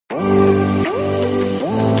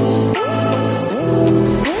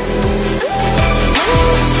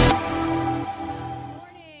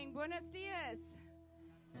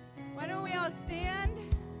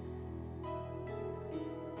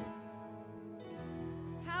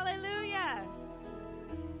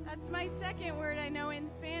my second word I know in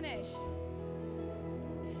Spanish.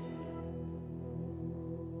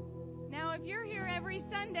 Now, if you're here every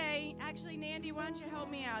Sunday, actually, Nandy, why don't you help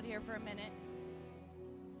me out here for a minute?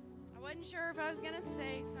 I wasn't sure if I was going to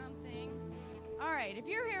say something. All right, if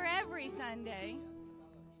you're here every Sunday,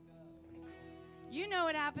 you know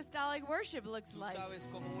what apostolic worship looks like. Tú sabes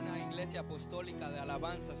cómo una iglesia apostólica de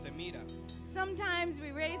alabanza se mira. Sometimes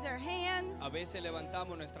we raise our hands. A veces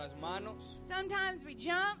levantamos nuestras manos. Sometimes we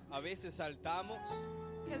jump. A veces saltamos.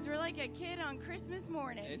 Because we're like a kid on Christmas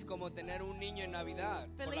morning. Es como tener un niño en Navidad.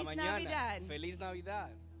 Feliz por la mañana. Navidad. Feliz Navidad.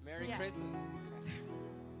 Merry Christmas.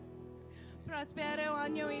 Prospero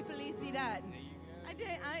año y felicidad.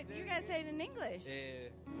 You guys say it in English.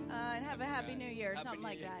 And have a Happy New Year, or something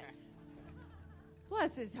like that.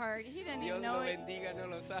 Bless his heart. He didn't even know it. Dios lo bendiga, no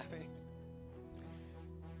lo sabe.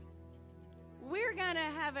 We're going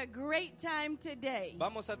to have a great time today.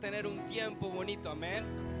 Vamos a tener un tiempo bonito, amén.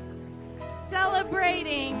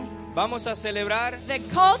 Celebrating Vamos a celebrar the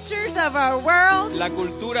cultures of our world, la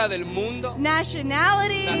cultura del mundo,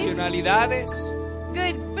 nationalities, nacionalidades,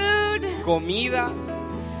 good food. comida.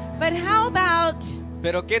 But how about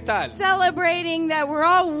Pero ¿qué tal? Celebrating that we're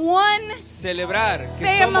all one Celebrar que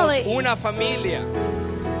family. somos una familia.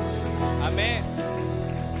 Amén.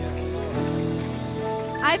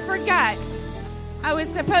 I forgot. I was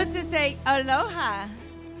supposed to say aloha.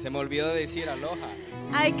 Se me olvidó decir aloha.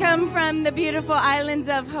 I come from the beautiful islands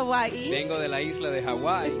of Hawaii. Vengo de la isla de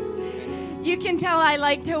Hawái. You can tell I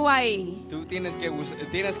liked Hawaii. Tú tienes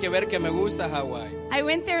que ver que me gusta Hawái. I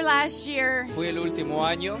went there last year. Fui el último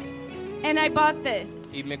año. And I bought this.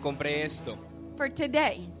 Y me compré esto. For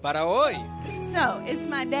today. Para hoy. So, it's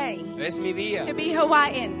my day. Es mi día. To be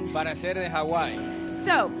Hawaiian. Para ser de Hawái.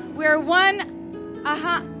 So, we're one,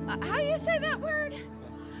 how do you say that word?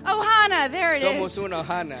 Ohana, there it Somos is. una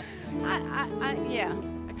ohana. Yeah,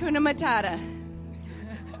 Hakuna Matata.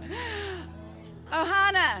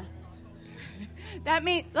 Ohana. That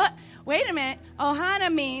means, look, wait a minute.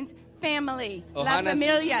 Ohana means family. La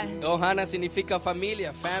familia. Ohana significa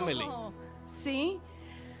familia, family. Oh, see?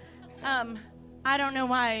 I don't know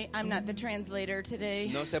why I'm not the translator today.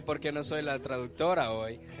 No sé por qué no soy la traductora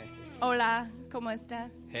hoy. Hola, ¿cómo estás?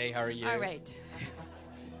 Hey, how are you? All right.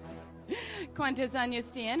 ¿Cuántos años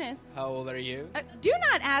tienes? How old are you? Do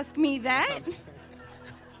not ask me that. Just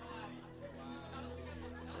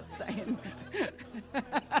saying.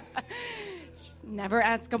 Just never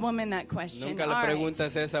ask a woman that question. Nunca le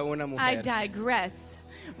preguntas eso a una mujer. I digress.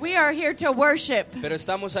 We are here to worship. Pero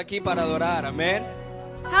estamos aquí para adorar, amén.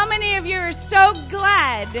 How many of you are so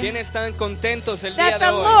glad ¿Quiénes están contentos el that día de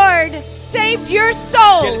the hoy? Lord saved your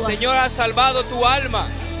soul? Que el Señor ha salvado tu alma.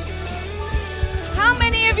 How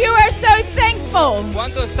many of you are so thankful?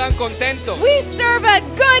 ¿Cuántos están contentos? We serve a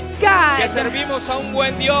good God. Que servimos a un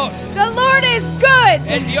buen Dios. The Lord is good.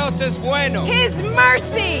 El Dios es bueno. His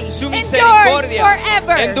mercy Su endures misericordia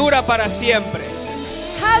forever. endura para siempre.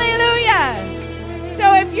 Hallelujah.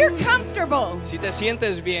 So if you're comfortable, Si te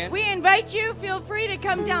sientes bien, we invite you, feel free to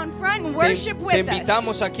come down front and worship te with us.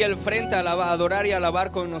 invitamos aquí al frente a adorar y alabar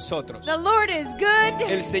con nosotros. The Lord is good.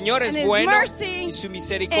 El Señor es and bueno His mercy y su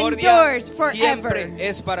misericordia endures forever. siempre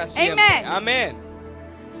es para siempre. Amen. Amén.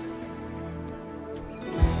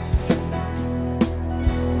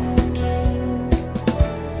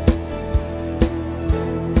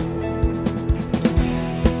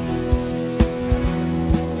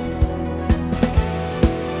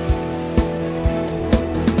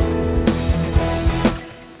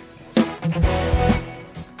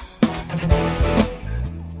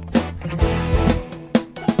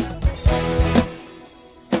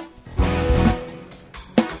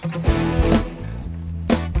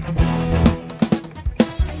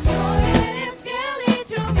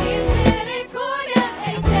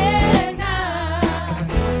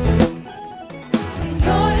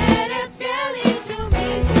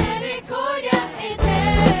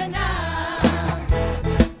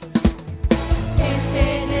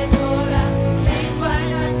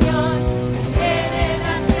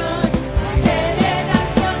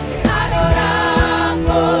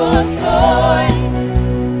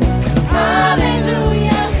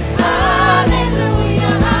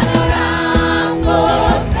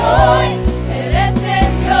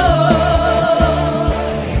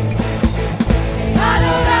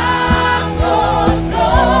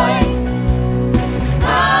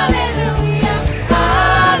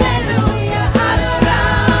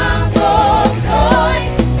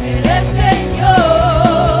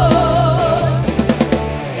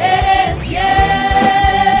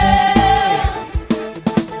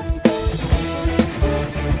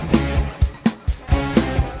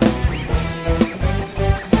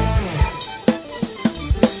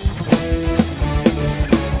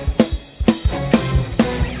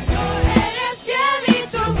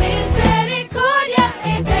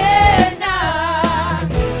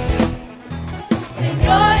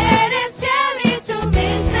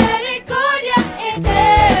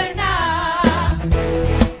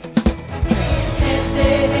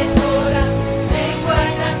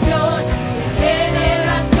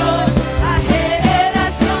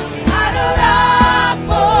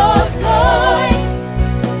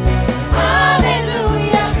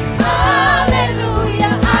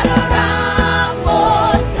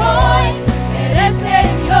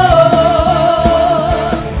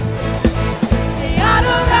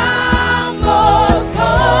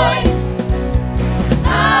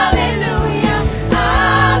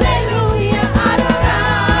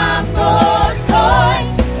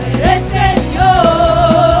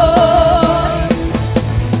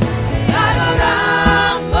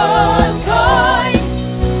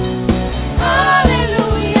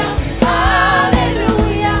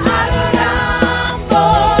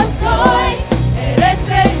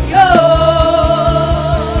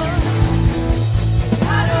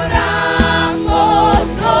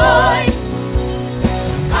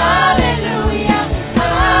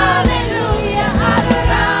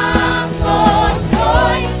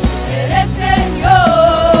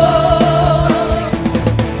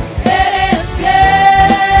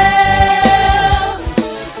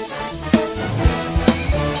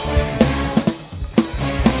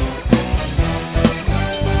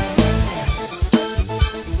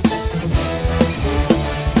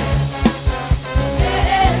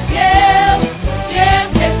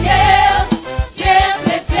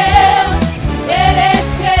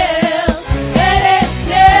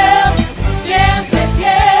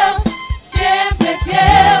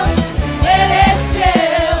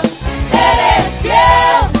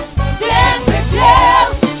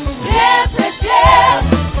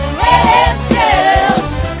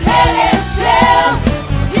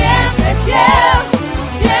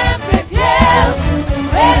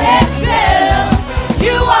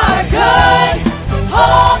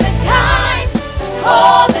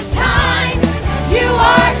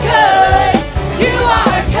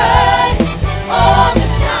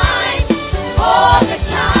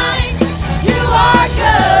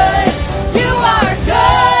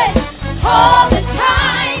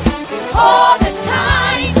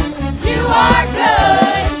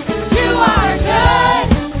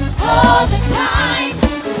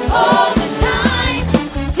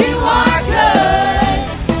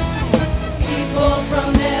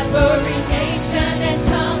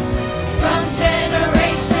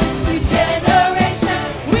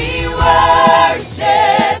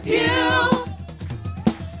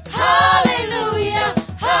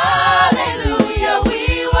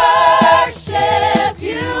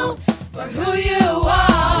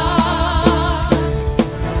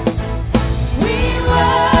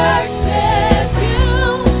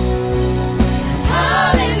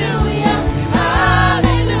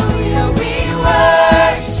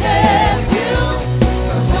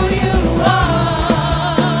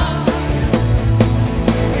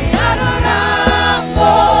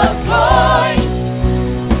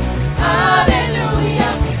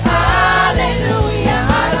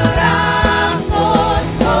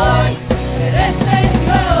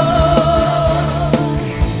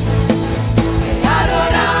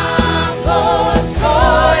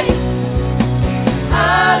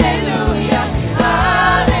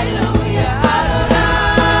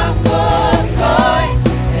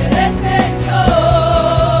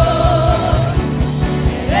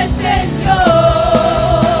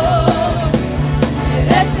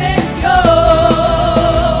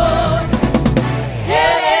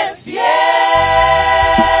 Eres fiel.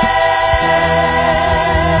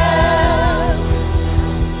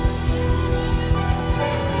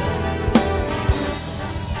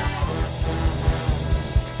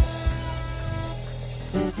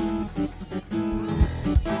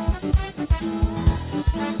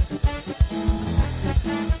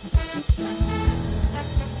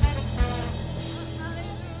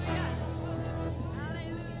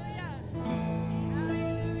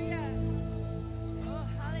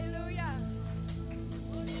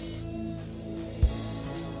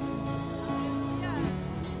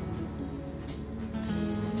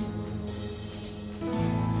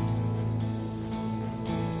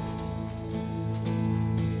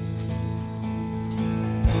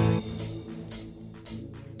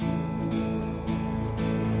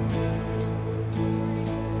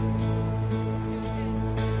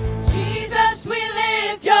 Jesus, we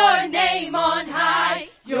lift your name on high.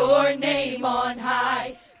 Your name on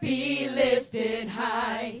high. Be lifted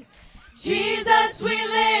high. Jesus, we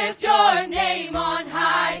lift your name on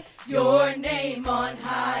high. Your name on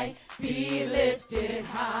high. Be lifted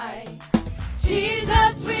high.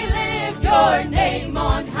 Jesus, we lift your name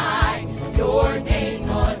on high. Your name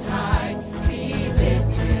on high. Be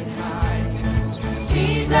lifted high.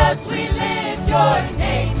 Jesus, we lift your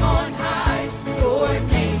name on high. Your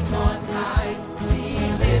name on high. Be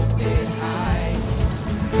lifted high.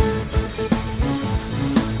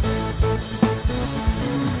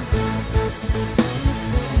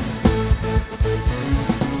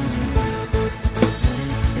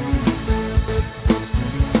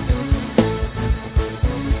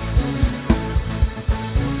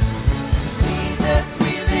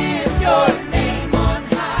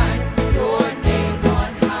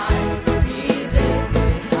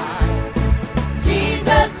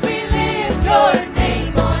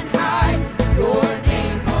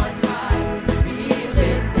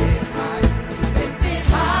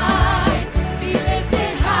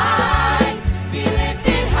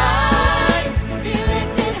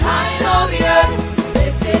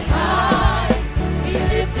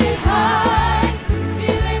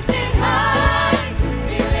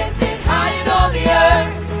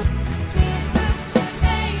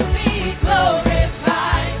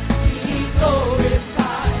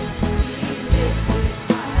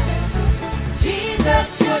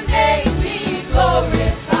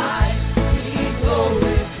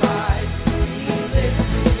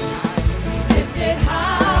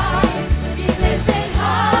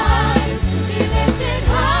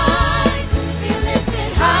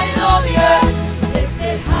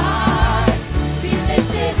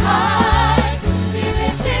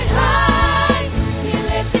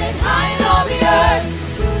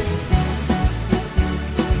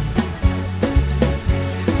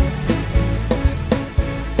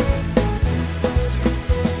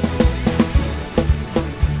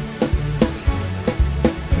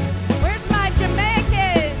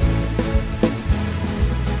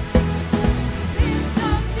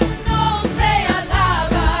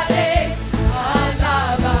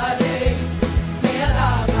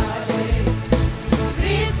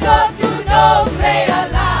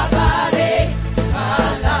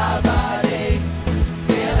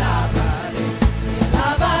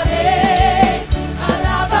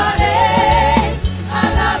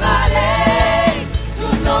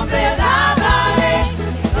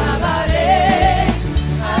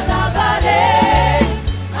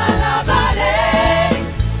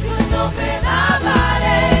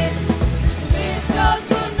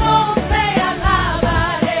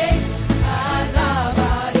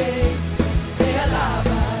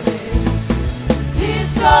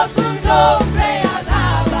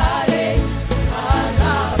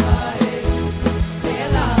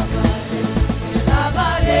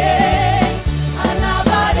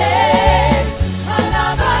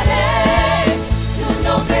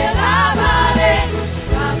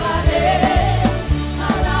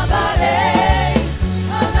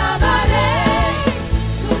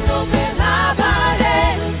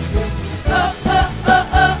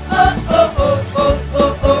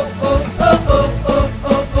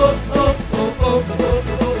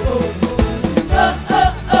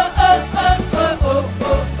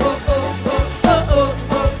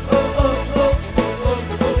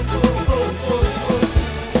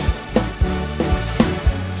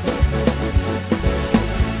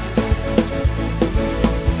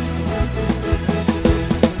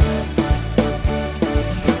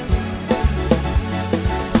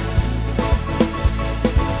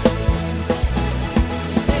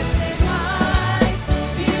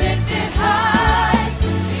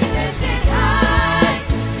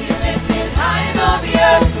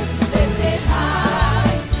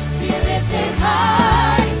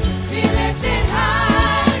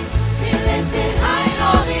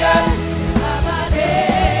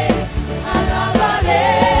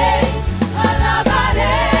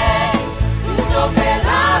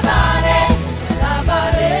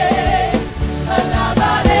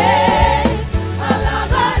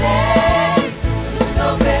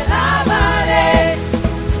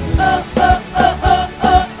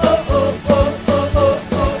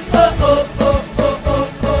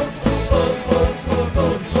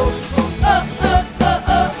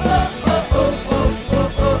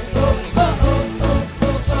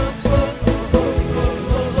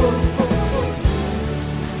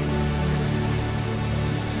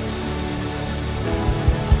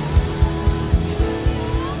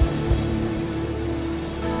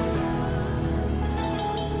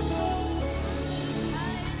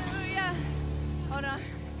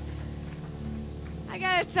 I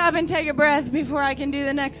gotta stop and take a breath before I can do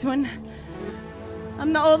the next one.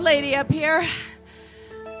 I'm the old lady up here.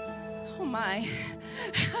 Oh my.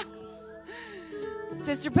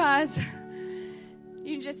 Sister Paz,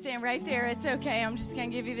 you can just stand right there. It's okay. I'm just gonna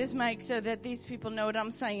give you this mic so that these people know what I'm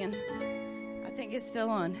saying. I think it's still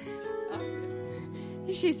on.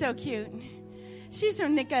 She's so cute. She's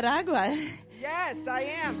from Nicaragua. Yes, I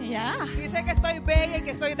am. Yeah. Dice que estoy bella y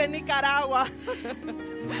que soy de Nicaragua.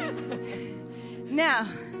 Now,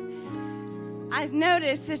 I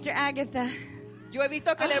noticed Sister Agatha. Yo he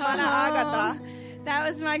visto que la hermana Agatha, That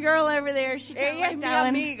was my girl over there. She kind of ella es like mi that one.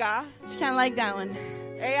 amiga. She kind of like that one.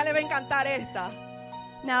 Ella le va a encantar esta.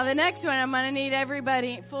 Now, the next one, I'm going to need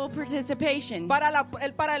everybody full participation. Para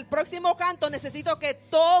el próximo canto necesito que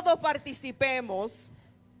todos participemos.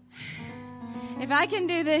 If I can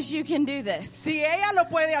do this, you can do this. Si ella lo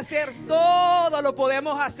puede hacer, todo lo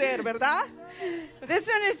podemos hacer, ¿verdad? This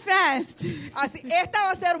one is fast. Así, esta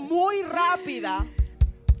va a ser muy rápida.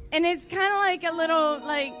 And it's kind of like a little,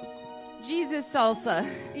 like, Jesus salsa.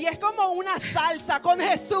 Y es como una salsa con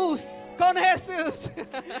Jesús. Con Jesús.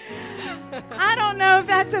 I don't know if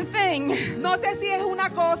that's a thing, No sé si es una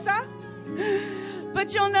cosa,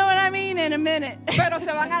 but you'll know what I mean in a minute. pero se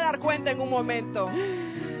van a dar cuenta en un momento.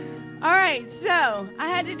 All right, so I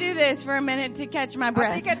had to do this for a minute to catch my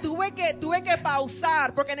breath. Así que tuve que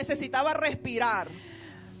pausar porque necesitaba respirar.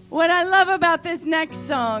 What I love about this next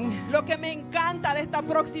song Lo que me encanta de esta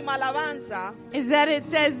próxima alabanza is that it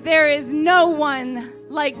says there is no one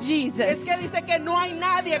like es Jesus. que dice que no hay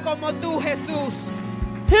nadie como tú, Jesús.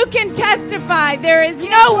 Who can testify there is ¿Quién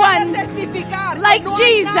no puede one testificar que like no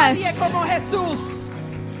hay Jesus? nadie como Jesús?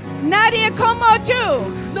 nadie como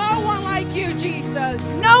tú, No one like you, Jesus.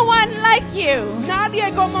 no one like you.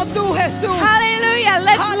 Nadie como tú, Jesús. Hallelujah,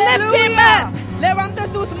 let's lift him Aleluya. up. Levante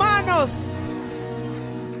sus manos.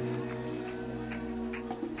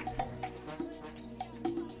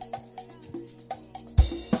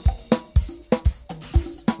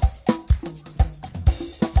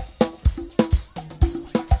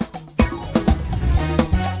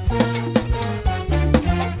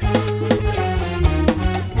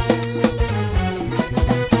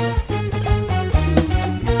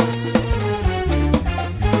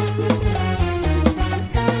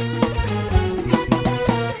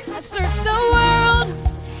 I searched the world,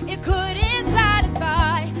 it couldn't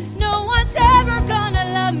satisfy. No one's ever gonna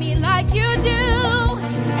love me like you do.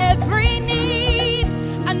 Every need,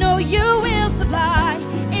 I know you will supply.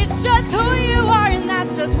 It's just who you are and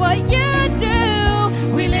that's just what you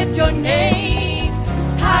do. We lift your name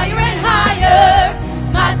higher and higher.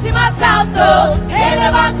 Más y más alto, te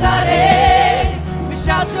levantaré. We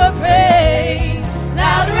shout your praise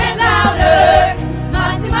louder and louder.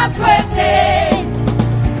 Más y más fuerte.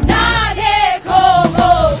 Nadie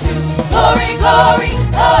como tú. Glory, glory,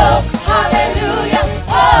 oh, hallelujah,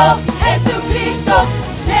 oh, Jesucristo.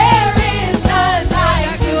 There is none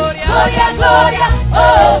like you. Gloria, gloria,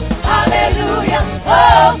 oh, hallelujah,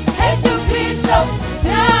 oh, Jesucristo.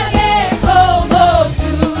 Nadie como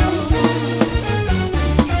tú.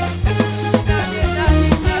 Nadie, nadie,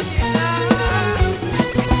 nadie,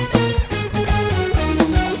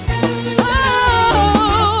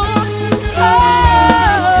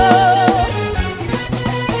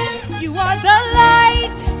 You are the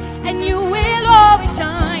light, and you will always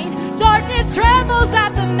shine. Darkness trembles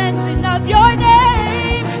at the mention of your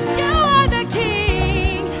name. You are the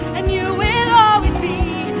King, and you will always be.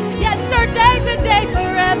 Yesterday, today,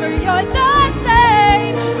 forever, you're the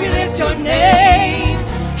same. We lift your name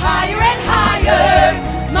higher and higher.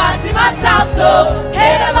 Más y más alto, te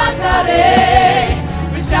levantaré.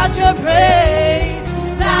 We shout your praise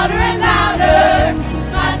louder and louder.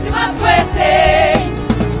 Más y más fuerte.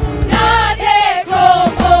 Nadie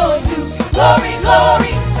como tú. Glory,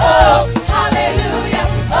 glory, oh, hallelujah,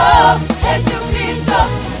 oh, Jesucristo.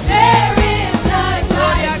 There is none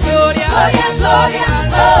like you. Gloria, gloria,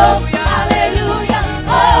 oh, hallelujah,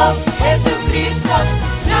 oh, Jesucristo.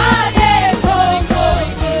 Nadie como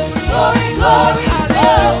tú. Glory, glory,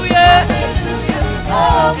 hallelujah,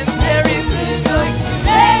 oh, there is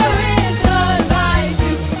none like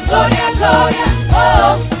you. Gloria, gloria,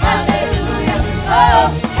 oh, hallelujah, oh,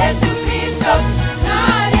 Jesucristo.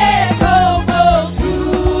 Nadie como tú.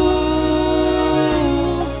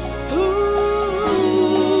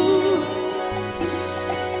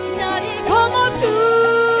 Nadie como tú.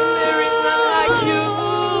 There is none like you.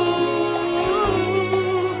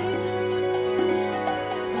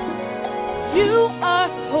 You are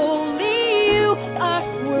holy, you are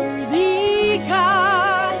worthy,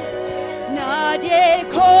 God. Nadie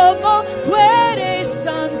como tú eres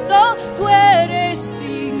santo, tú eres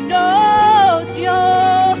digno, Dios.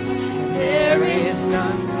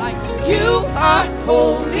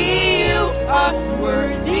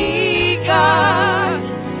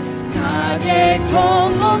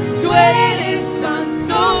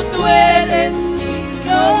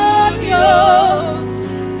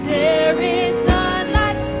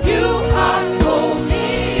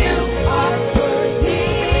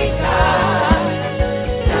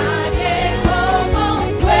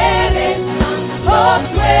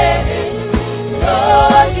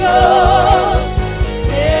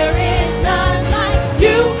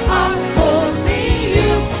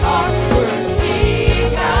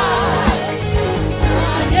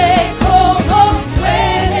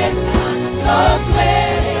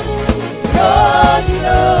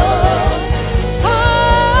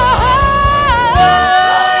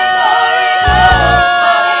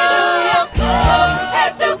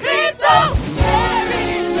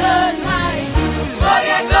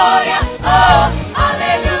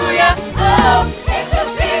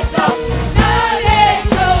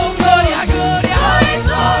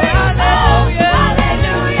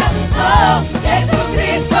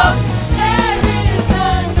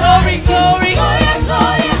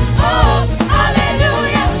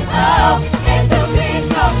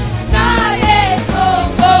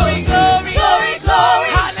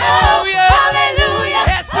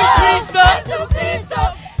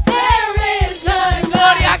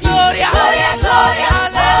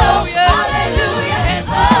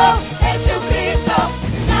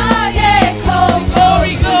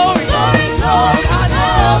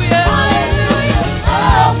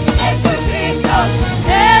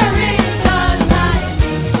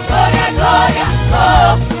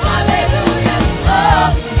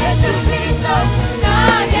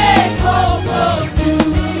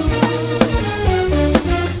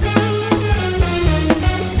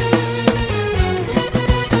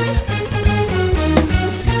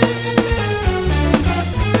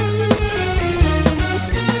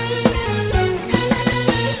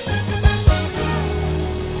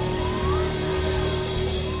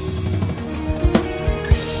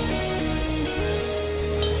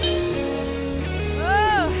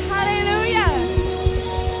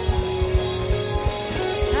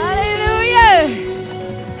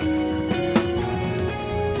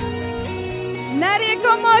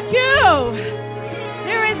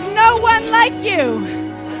 like you.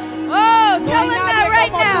 Oh, No tell hay him nadie that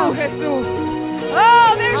right como now. tú, Jesús.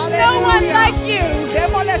 Oh, there's no one Aleluya. like you.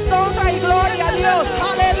 Démosle honra y gloria a Dios.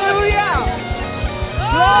 Aleluya.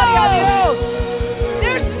 Gloria a Dios.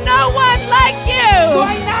 There's no one like No you.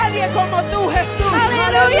 hay nadie como tú, Jesús.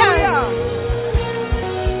 Aleluya. Aleluya.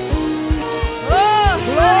 Oh,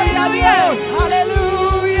 Gloria a Dios.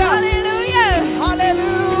 Aleluya. Hallelujah.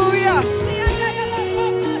 Aleluya.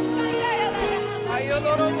 Ay, yo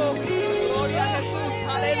lo robo. Gloria a Jesús.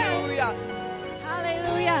 Aleluya.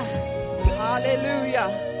 Hallelujah. Aleluya.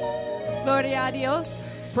 Gloria a Dios.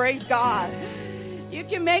 Praise God. You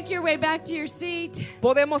can make your way back to your seat.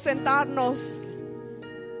 Podemos sentarnos.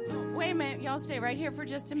 Wait a minute. Y'all stay right here for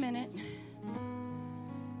just a minute.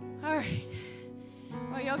 All right.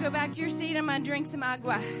 Well, y'all go back to your seat. I'm going to drink some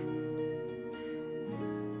agua. Oh,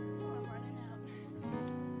 I'm running out.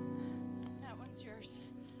 That one's yours.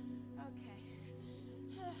 Okay.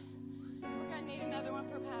 We're going to need another one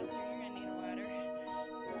for Pastor. You're going to need a water.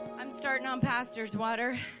 I'm starting on Pastor's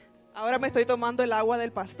water. Ahora me estoy tomando el agua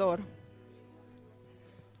del pastor.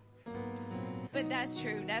 But that's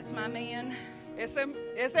true. That's my man. Ese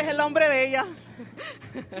es el hombre de ella.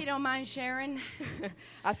 He don't mind sharing.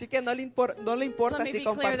 Así que no le importa Let me si be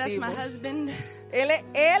clear, that's my compartimos. husband. Él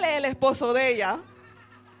es el esposo de ella.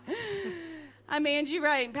 I'm Angie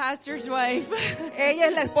Wright, pastor's wife. Ella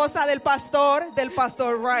es la esposa del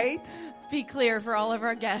pastor Wright. Be clear for all of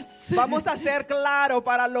our guests. Vamos a ser claro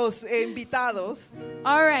para los invitados.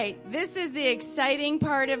 All right, this is the exciting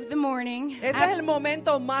part of the morning. Este es el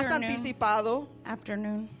momento más Afternoon. anticipado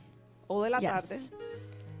Afternoon. o de la Yes. tarde.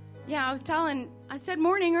 Yeah, I said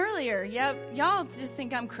morning earlier. Yep, y'all just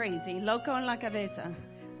think I'm crazy. Loco en la cabeza.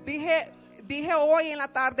 Dije hoy en la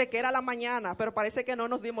tarde que era la mañana, pero parece que no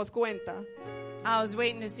nos dimos cuenta. I was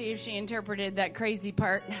waiting to see if she interpreted that crazy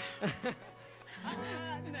part.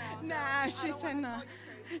 Nah, she said no.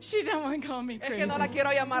 She don't want to call me Es crazy. que no la quiero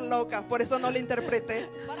llamar loca, por eso no la interpreté.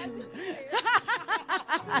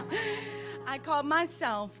 I called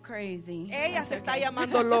myself crazy. Ella se está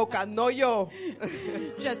llamando loca, no yo.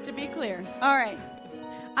 Just to be clear. All right.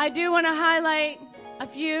 I do want to highlight a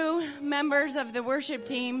few members of the worship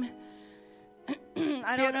team.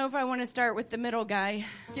 I don't know if I want to start with the middle guy.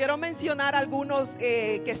 Quiero mencionar algunos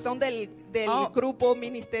que son del Oh. grupo All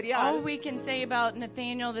ministerial. we can say about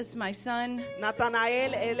Nathaniel, this is my son,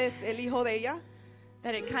 Natanael, él es el hijo de ella.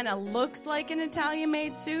 that it kind of looks like an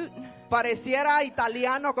Italian-made suit. Pareciera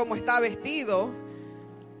italiano como está vestido.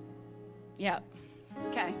 Yep.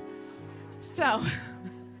 Okay. So,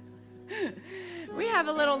 we have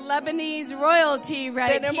a little Lebanese royalty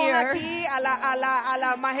right Tenemos here. aquí a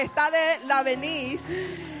la majestad de la Venise.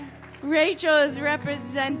 Rachel is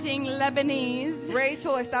representing Lebanese.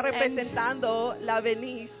 Rachel está representando la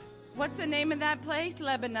Venise, What's the name of that place?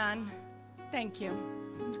 Lebanon. Thank you.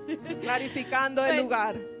 clarificando el But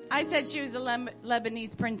lugar. I said she was a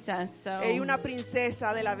Lebanese princess, so. Es una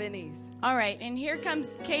princesa de la Venise. All right, and here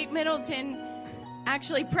comes Kate Middleton,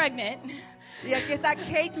 actually pregnant. Y aquí está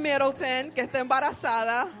Kate Middleton, que está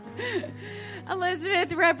embarazada.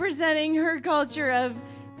 Elizabeth representing her culture of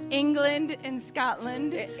England and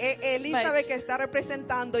Scotland. Elizabeth, que está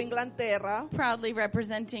representando Inglaterra. Proudly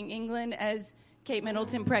representing England as Kate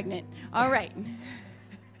Middleton pregnant. All right.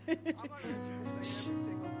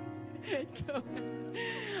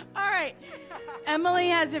 All right. Emily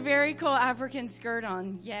has a very cool African skirt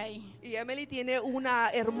on. Yay. Y Emily tiene una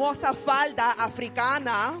hermosa falda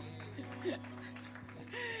africana.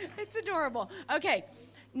 It's adorable. Okay.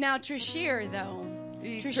 Now Trishir, though.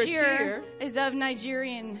 Y Trishir Trishir is of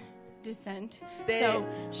Nigerian descent. de So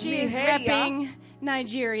she is Nigeria. repping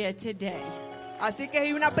Nigeria today. Así que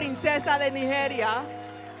es una princesa de Nigeria.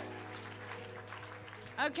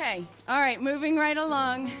 Okay. All right. Moving right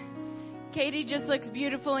along. Katie just looks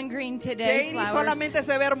beautiful in green today. Katie Flowers. solamente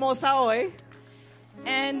se ve hermosa hoy.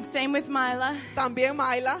 And same with Mila. También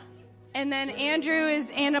Mayla. And then Andrew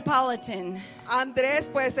is Annapolitan. Andrés,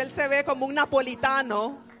 pues él se ve como un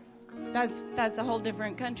napolitano. That's a whole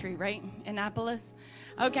different country, right? Annapolis.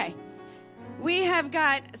 Okay. We have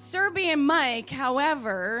got Serbian Mike,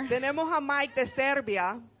 however, Tenemos a Mike de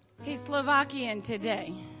Serbia. he's Slovakian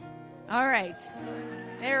today. All right.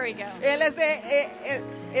 There we go. Él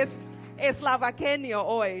es eslovaqueño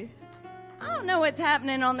hoy. I don't know what's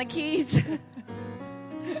happening on the keys.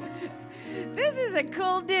 This is a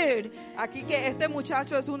cool dude. Aquí que este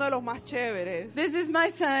muchacho es uno de los más chéveres. This is my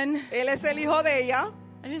son. Él es el hijo de ella.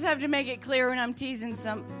 I just have to make it clear when I'm teasing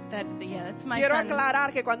that's my Quiero son.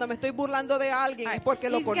 aclarar que cuando me estoy burlando de alguien All es right. porque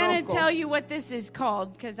lo He's going to conozco. tell you what this is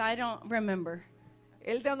called because I don't remember.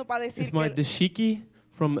 Él te va a decir It's my que dashiki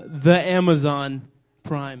from the Amazon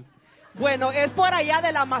Prime. Bueno, es por allá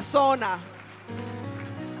del Amazonas.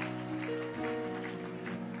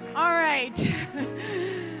 All right.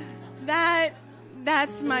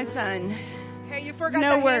 That's my son. Hey, you forgot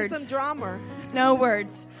No the words. handsome drummer. No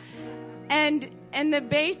words. And the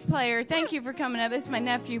bass player, thank you for coming up. This is my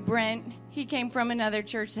nephew Brent. He came from another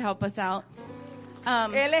church to help us out.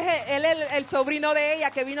 Él es el sobrino de ella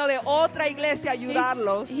que vino de otra iglesia a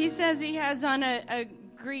ayudarlos. He says he has on a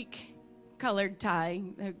Greek colored tie,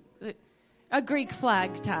 a Greek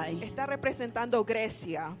flag tie. Está representando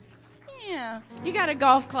Grecia. Yeah, you got a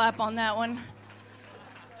golf clap on that one.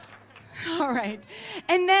 All right.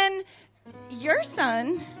 And then your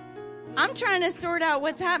son, I'm trying to sort out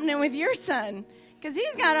what's happening with your son because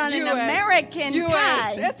he's got on an American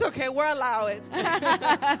tie. It's okay, we're allowed.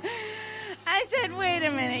 I said, wait a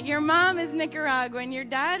minute. Your mom is Nicaraguan. Your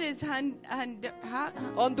dad is Hondureño.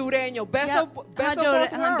 Beso, Yep. beso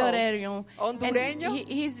both worlds. Hondureño. Hondureño. And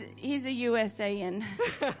he's a USAN.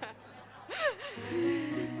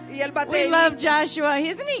 Y el We batería. love Joshua.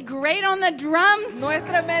 Isn't he great on the drums? No es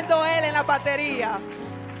tremendo él en la batería.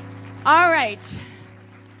 All right.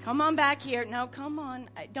 Come on back here. No, come on.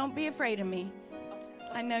 Don't be afraid of me.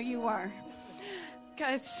 I know you are.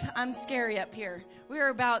 Because I'm scary up here. We're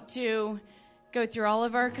about to go through all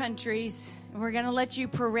of our countries. We're going to let you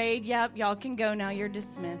parade. Yep, y'all can go now. You're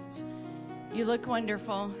dismissed. You look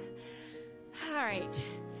wonderful. All right.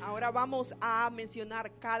 Ahora vamos a mencionar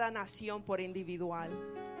cada nación por individual.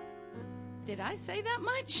 Did I say that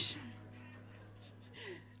much?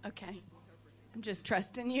 Okay. I'm just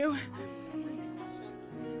trusting you.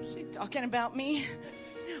 She's talking about me.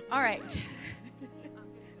 All right.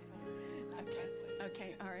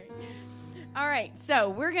 Okay, all right. All right, so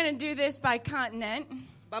we're going to do this by continent.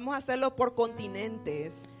 Vamos a hacerlo por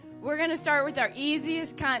continentes. We're going to start with our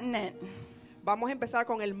easiest continent, Vamos a empezar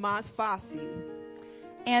con el más fácil.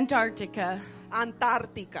 Antarctica.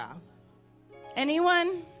 Antártica.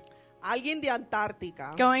 Anyone? ¿Alguien de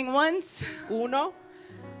Antártica? Going once? 1,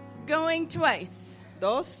 Going twice?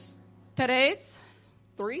 2, Tres?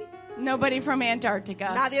 3. Nobody from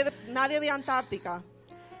Antarctica. Nadie de Antártica.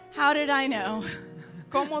 How did I know?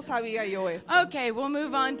 ¿Cómo sabía yo esto? Okay, we'll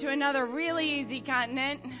move on to another really easy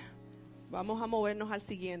continent. Vamos a movernos al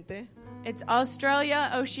siguiente. It's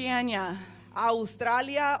Australia, Oceania.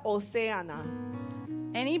 Australia, Oceana.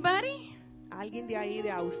 Anybody? ¿Alguien de ahí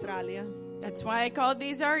de Australia? That's why I called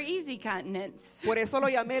these our easy continents. Por eso lo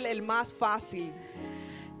llamé el más fácil.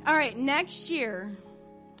 All right, next year,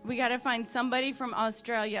 we got to find somebody from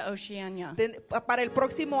Australia, Oceania. Para el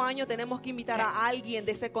próximo año tenemos que invitar a alguien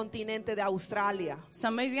de ese continente de Australia.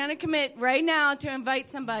 Somebody's going to commit right now to invite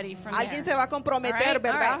somebody from Alguien there. se va a comprometer, All right,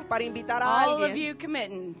 ¿verdad? all right. Para invitar a All of alguien. you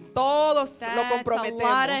committing. Todos lo That's a lot of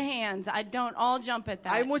comprometemos. hands. I don't all jump at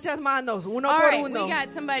that. Hay muchas manos, uno All por right, uno. we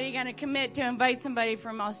got somebody going to commit to invite somebody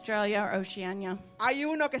from Australia or Oceania. Hay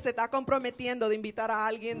uno que se está comprometiendo de invitar a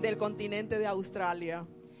alguien del continente de Australia.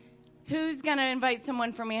 Who's going to invite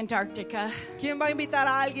someone from Antarctica? ¿Quién va a invitar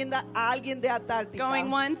a alguien de Antártica?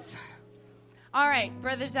 Going once? All right,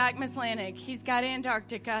 Brother Zach Mislanik. He's got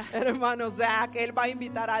Antarctica. Hermano Zach, él va a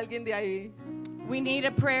invitar a alguien de ahí. We need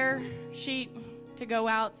a prayer sheet to go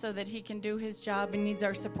out so that he can do his job and needs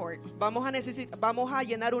our support. Vamos a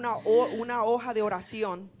llenar una hoja de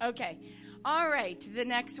oración. Okay. All right. The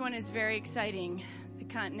next one is very exciting. The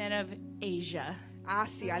continent of Asia.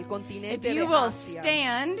 Asia, el continente If you de will Asia.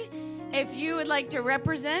 stand, if you would like to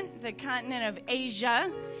represent the continent of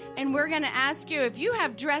Asia, and we're going to ask you if you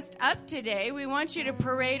have dressed up today, we want you to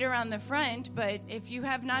parade around the front, but if you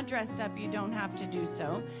have not dressed up, you don't have to do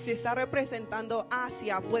so. Si está representando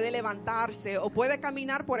Asia, puede levantarse o puede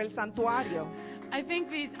caminar por el santuario. I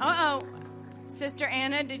think these, Sister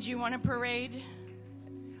Anna, did you want to parade?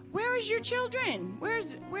 Where is your children?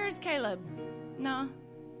 Where's Caleb? No?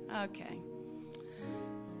 Okay.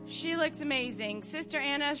 She looks amazing. Sister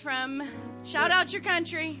Anna's from, shout out your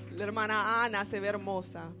country. La hermana Ana se ve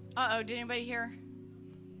hermosa. Did anybody hear?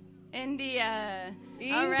 India.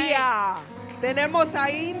 All India. right. Tenemos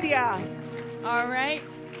a India. All right.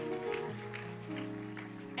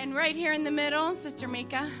 And right here in the middle, Sister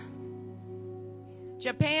Mika.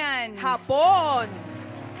 Japan. Japón.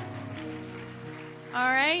 All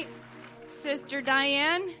right. Sister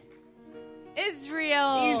Diane.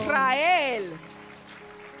 Israel. Israel.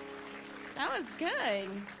 That was good.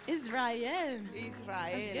 Israel. Israel.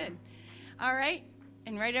 That's good. All right.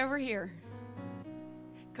 And right over here.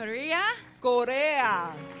 Korea.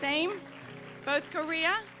 Corea. Same. Both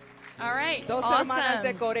Korea. All right. Dos awesome. hermanas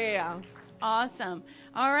de Corea. Awesome.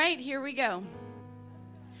 All right. Here we go.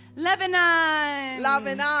 Lebanon.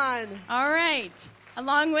 Lebanon. All right.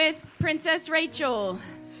 Along with Princess Rachel.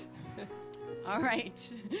 All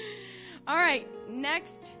right. All right.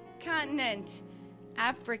 Next continent,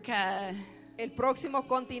 Africa. El próximo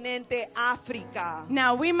continente, África.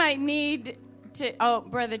 Now, we might need to... Oh,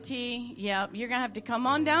 Brother T, yep, you're going to have to come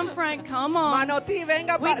on down front. Come on. Mano T,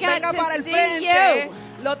 venga, We got venga to para el see frente.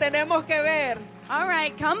 you. Lo tenemos que ver. All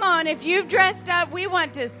right, come on. If you've dressed up, we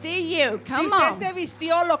want to see you. Come Si on. usted se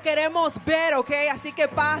vistió, lo queremos ver, ¿ok? Así que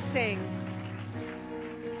pasen.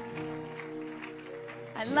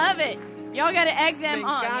 I love it. Y'all got to egg them Me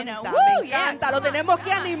on, encanta, you know. me Woo, yeah, encanta. Lo come on, tenemos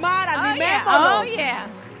que come on. animar, Oh, yeah. animémonos. Oh, yeah.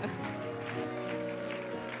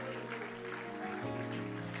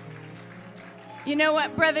 You know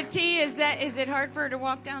what, Brother T, is it hard for her to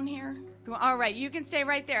walk down here? All right, you can stay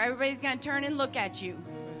right there. Everybody's going to turn and look at you.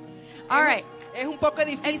 All right. Es un poco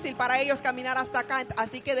difícil para ellos caminar hasta acá,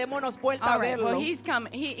 así que démonos vuelta All a right. verlo. Well, he's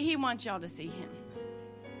coming. He wants y'all to see him.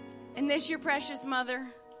 And this your precious mother?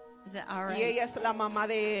 Is that all right? Y ella es la mamá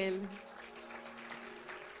de él.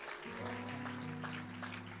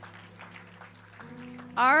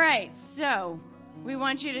 All right. So, we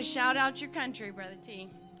want you to shout out your country, Brother T.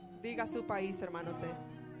 Diga su país, hermano T.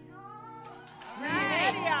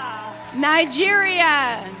 Nigeria.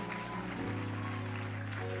 Nigeria.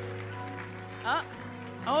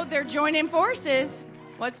 Oh, they're joining forces.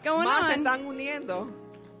 What's going Más se on? están uniendo.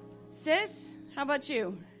 Sis, how about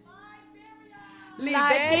you?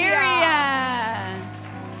 Liberia.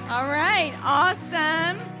 All right,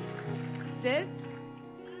 awesome. Sis?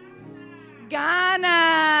 Ghana.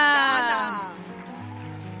 Ghana.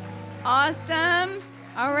 Awesome.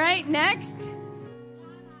 All right, next.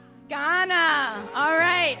 Ghana. All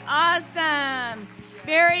right, awesome.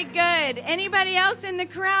 Very good. Anybody else in the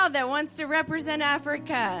crowd that wants to represent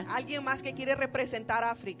Africa? Alguien más que quiere representar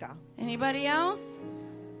África. Anybody else?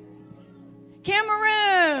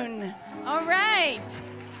 Cameroon. All right.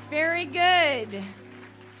 Very good.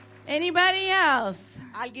 Anybody else?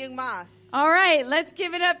 Alguien más. All right, let's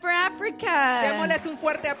give it up for Africa. Démosles un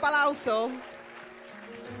fuerte aplauso.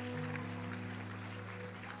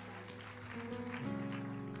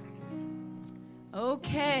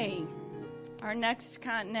 Okay. Our next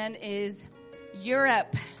continent is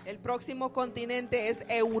Europe. El próximo continente es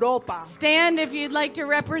Europa. Stand if you'd like to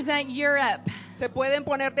represent Europe. Se pueden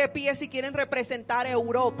poner de pie si quieren representar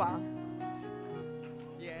Europa.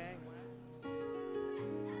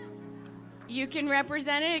 You can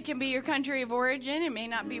represent it. It can be your country of origin. It may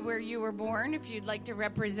not be where you were born if you'd like to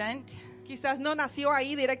represent. Quizás no nació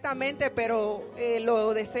ahí directamente, pero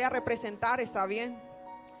lo desea representar, está bien.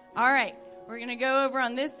 All right. We're going to go over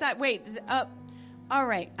on this side. Wait, is it up? All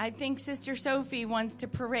right. I think Sister Sophie wants to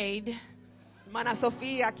parade. Hermana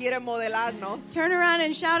Sofía quiere modelarnos. Turn around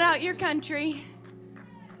and shout out your country.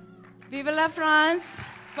 Viva la France.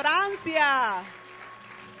 Francia.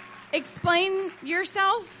 Explain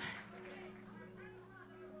yourself.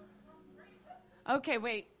 Okay,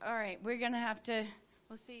 wait. All right. We're going to have to,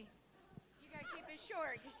 we'll see. You got to keep it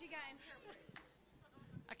short because she got interpreted.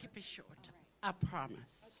 I keep it short. I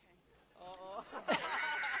promise.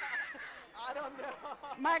 I don't know.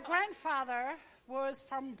 My grandfather was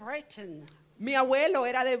from Britain, Mi abuelo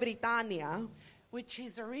era de Britania, which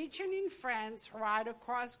is a region in France right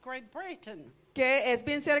across Great Britain. que es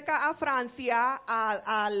bien cerca a Francia,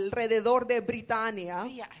 alrededor de Britania.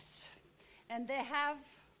 Yes. And they have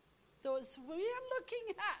those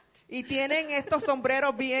weird-looking hats. Y tienen estos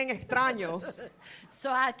sombreros bien extraños.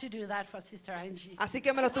 So I had to do that for Sister Angie. Así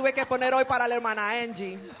que me los tuve que poner hoy para la hermana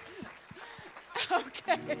Angie.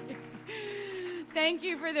 Okay. Thank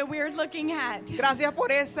you for the weird looking hat. Gracias por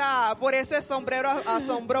ese sombrero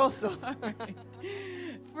asombroso. All right.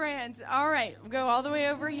 France. All right. We'll go all the way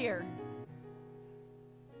over here.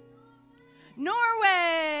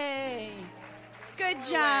 Norway. Good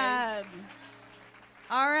job.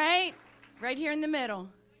 All right. Right here in the middle.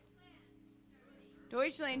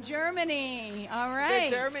 Deutschland, Germany. All right.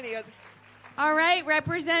 De Germany. All right.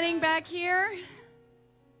 Representing back here.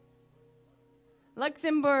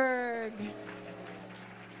 Luxembourg.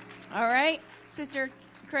 All right. Sister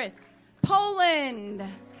Chris. Poland.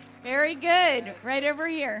 Very good. Right over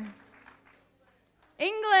here.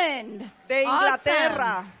 England. De Inglaterra.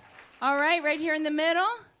 Awesome. All right. Right here in the middle.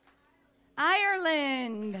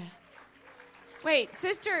 Ireland. Wait,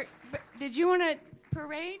 sister, did you want to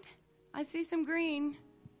parade? I see some green.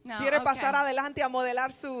 No. Quiere okay. pasar adelante a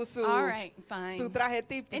modelar su All right, fine. su traje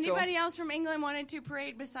típico. Anybody else from England wanted to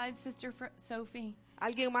parade besides Sister Sophie?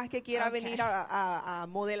 ¿Alguien más que quiera Okay. venir a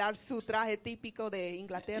modelar su traje típico de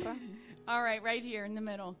Inglaterra? All right, right here in the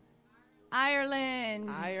middle. Ireland.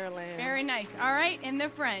 Ireland. Very nice. All right, in the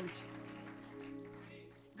front.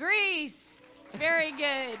 Greece. Very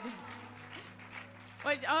good. Oh,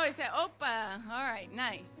 it said Opa. All right,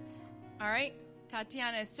 nice. All right,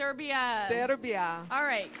 Tatiana, Serbia. Serbia. All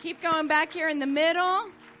right, keep going back here in the middle.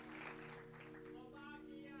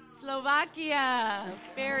 Slovakia.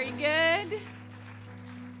 Very good.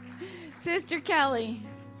 Sister Kelly.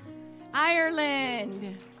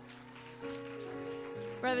 Ireland.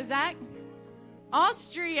 Brother Zach.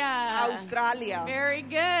 Austria. Australia. Very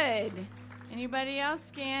good. Anybody else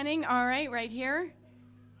scanning? All right, right here.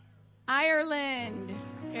 Ireland.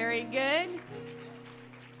 Very good.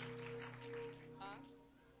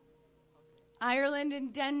 Ireland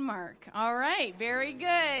and Denmark. All right, very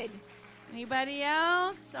good. Anybody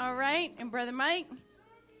else? All right, and Brother Mike?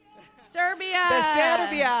 Serbia. De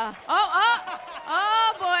Serbia.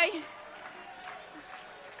 Oh, boy.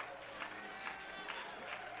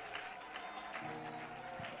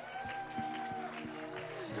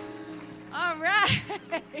 All right.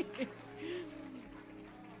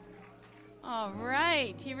 All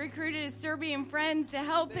right. He recruited his Serbian friends to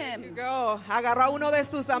help him. Go. Agarró a uno de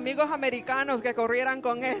sus amigos americanos que corrieran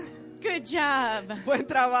con él. Good job. Buen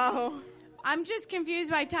trabajo. I'm just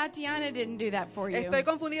confused why Tatiana didn't do that for you. Estoy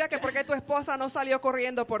confundida que por qué tu esposa no salió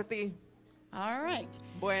corriendo por ti. All right.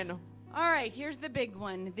 Bueno. All right, here's the big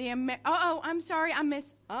one. I'm sorry, I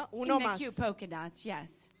missed uno the más. cute polka dots. Yes.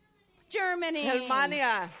 Germany.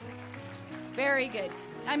 Germania. Very good.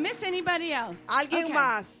 I miss anybody else? Alguien Okay.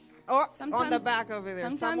 más. Oh, on the back over there.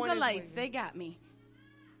 Sometimes Someone the is lights, waiting. they got me.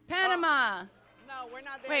 Panama. No, we're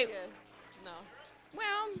not there Wait. yet. No.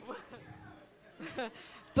 Well,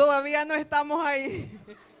 Todavía no estamos ahí.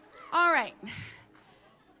 all right.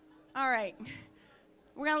 All right.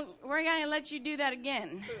 We're gonna let you do that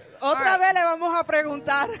again. Otra vez le vamos a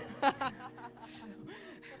preguntar.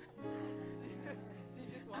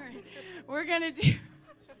 All right. We're gonna do.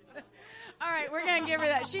 All right, we're gonna give her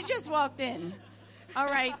that. She just walked in. All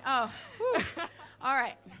right. Oh. Whew. All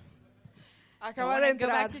right. Acaba de Go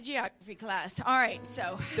back entrar. to geography class. All right.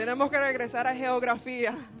 So Tenemos que regresar a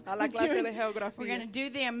geografía, a la clase de we're geografía. gonna do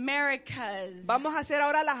the Americas. Vamos a hacer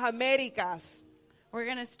ahora las Américas. We're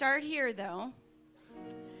gonna start here though,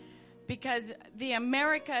 because the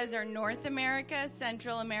Americas are North America,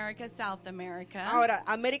 Central America, South America. Ahora,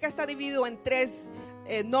 América está dividido en tres,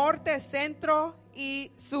 norte, centro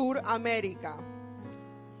y sur América.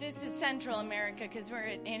 This is Central America because we're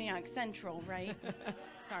at Antioch Central, right?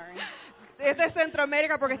 Sorry. Este es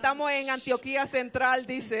Centroamérica porque estamos en Antioquía Central,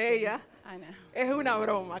 dice ella. I know. Es una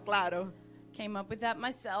broma, claro. Came up with that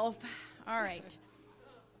myself. All right.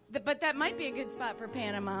 But that might be a good spot for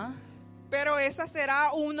Panama. Pero esa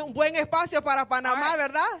será un buen espacio para Panamá,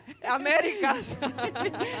 ¿verdad? Américas.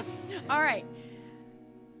 All right.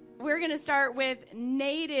 We're going to start with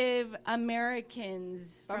Native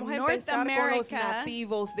Americans from Vamos a North empezar con los America.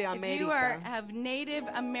 nativos de If you América. have Native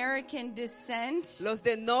American descent. Los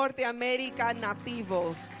de Norteamérica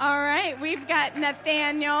nativos. All right, we've got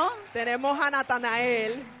Nathaniel. Tenemos a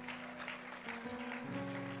Natanael.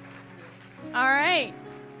 All right.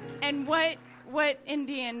 And what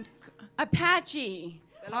Indian? Apache.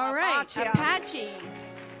 De los All right, Apaches. Apache.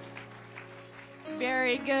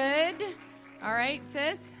 Very good. All right,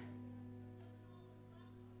 sis.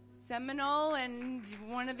 Seminole and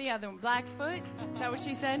one of the other one. Blackfoot. Is that what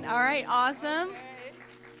she said? All right, awesome.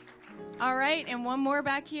 All right, and one more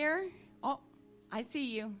back here. Oh, I see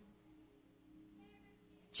you.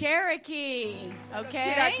 Cherokee.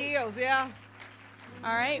 Okay. Chiraquíos, yeah.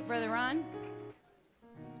 All right, Brother Ron.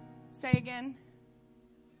 Say again.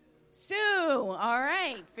 Sioux. All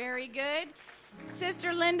right, very good.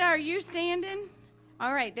 Sister Linda, are you standing?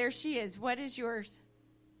 All right, there she is. What is yours?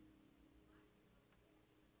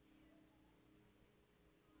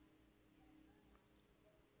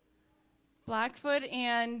 Blackfoot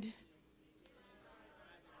and...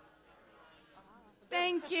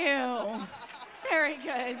 Thank you. Very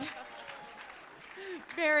good.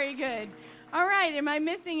 Very good. All right, am I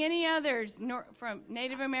missing any others from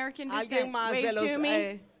Native American Alguien descent? más Wave de los to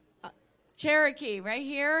me. Cherokee, right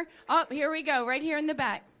here. Oh, here we go, right here in the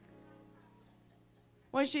back.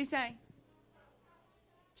 What did she say?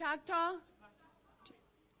 Choctaw?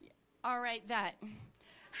 All right, that.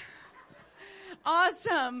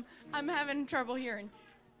 Awesome. I'm having trouble hearing.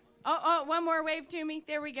 Oh, one more wave to me.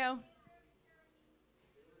 There we go.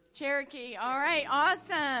 Cherokee. All right,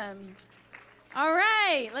 awesome. All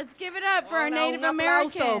right, let's give it up for our Native un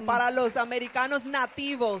aplauso Americans. para los americanos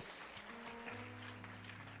nativos.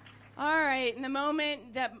 All right, in the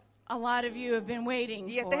moment that a lot of you have been waiting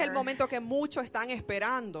Y este for. es el momento que muchos están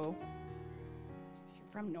esperando.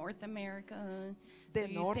 From North America. De So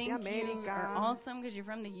you think you Norteamérica. are awesome because you're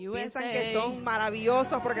from the USA. Piensan que son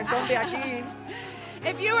maravillosos porque son de aquí.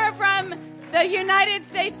 If you are from the United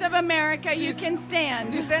States of America, you can Si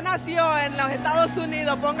stand. usted nació en los Estados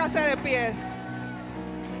Unidos, póngase de pies.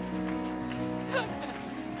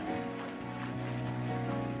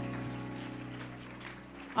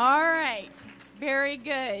 All right. Very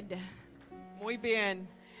good. Muy bien.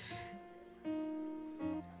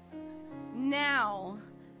 Now,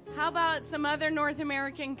 how about some other North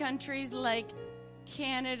American countries like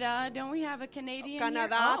Canada? Don't we have a Canadian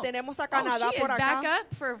Canadá, here? tenemos a Canadá she por is back acá.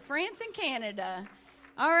 up for France and Canada.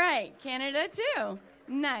 All right, Canada too.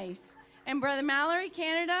 Nice. And Brother Mallory,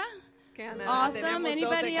 Canada? Canadá. Awesome. Tenemos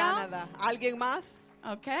dos Anybody de Canadá. else? ¿Alguien más?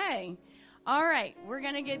 Okay. All right. We're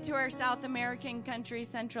going to get to our South American countries,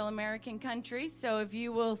 Central American countries. So if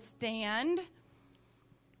you will stand.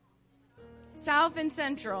 South and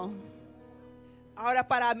Central. Ahora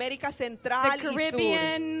para América Central The y Sur.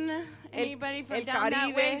 Caribbean. Anybody from el down that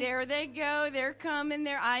way? Caribe. There they go. They're coming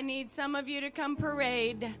there. I need some of you to come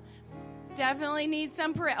parade. Definitely need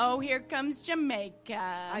some parade. Oh, here comes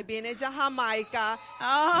Jamaica. Ahí viene ya Jamaica.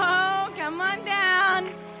 Oh, come on down.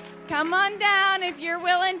 Come on down if you're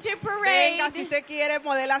willing to parade. Venga, si usted quiere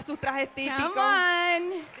modelar sus trajes Come típicos.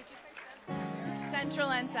 on.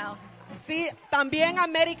 Central and South. Sí, también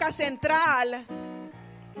América Central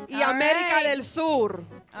y All América right. del Sur.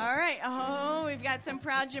 All right. Oh, we've got some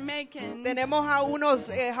proud Jamaicans. Tenemos a unos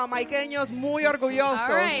jamaiqueños muy orgullosos.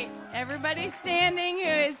 All right. Everybody standing who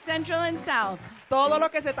is Central and South. Todos los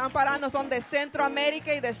que se están parando son de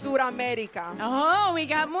Centroamérica y de Suramérica. Oh, we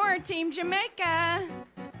got more. Team Jamaica.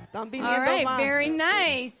 Están All viniendo right. más. Very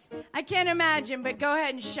nice. I can't imagine, but go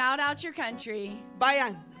ahead and shout out your country.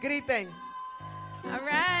 Vayan, griten. All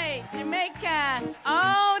right. Jamaica.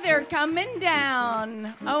 Oh, they're coming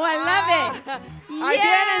down. Oh, I love it. Ahí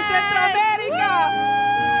vienen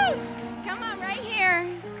Centroamérica. Woo! Come on, right here.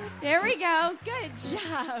 There we go. Good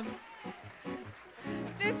job.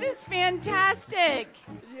 This is fantastic.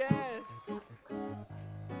 Yes.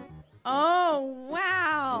 Oh,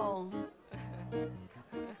 wow.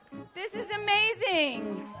 This is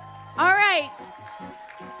amazing. All right.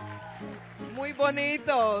 Muy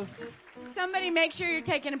bonitos. Somebody make sure you're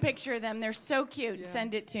taking a picture of them. They're so cute. Yeah.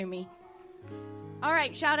 Send it to me. All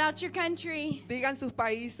right. Shout out your country. Digan sus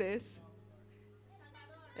países.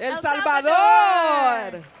 El El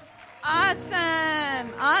Salvador.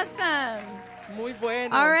 Awesome. Awesome. Muy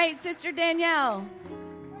bueno. All right, Sister Danielle.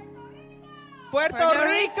 Puerto Puerto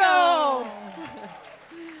Rico.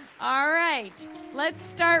 All right. Let's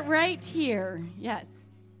start right here. Yes.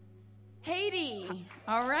 Haiti.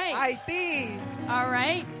 All right. Haití. All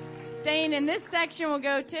right. Staying in this section, we'll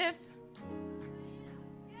go Tiff.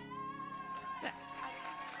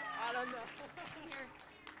 I don't know.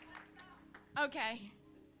 Okay.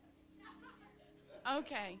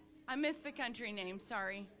 Okay. I missed the country name.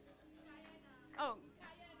 Sorry. Oh,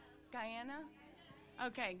 Guyana?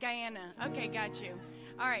 Okay, Guyana. Okay, got you.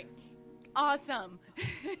 All right. Awesome.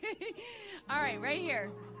 All right, right here.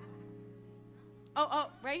 Oh,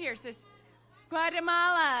 right here, sis.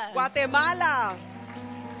 Guatemala. Guatemala.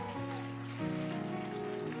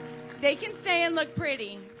 They can stay and look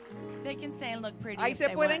pretty. They can stay and look pretty. Ahí se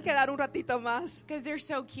pueden quedar un ratito más. Because they're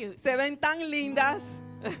so cute. Se ven tan lindas.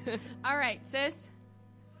 All right, sis.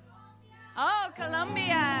 Oh,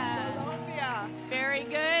 Colombia. Colombia. Very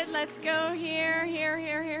good. Let's go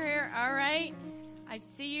here. All right. I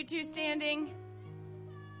see you two standing.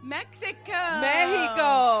 Mexico. Mexico.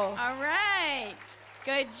 All right.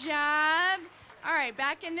 Good job. All right,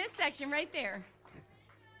 back in this section right there.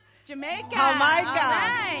 Jamaica. Jamaica. All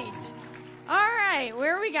right. All right.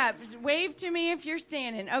 Where we got? Wave to me if you're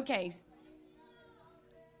standing. Okay.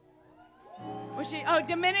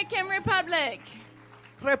 Dominican Republic.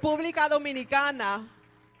 República Dominicana.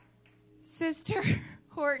 Sister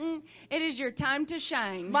Horton, it is your time to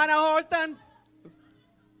shine. Mana Horton.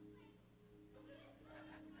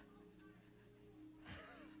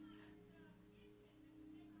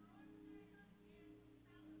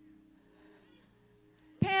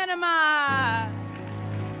 Panama.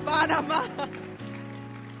 Panamá.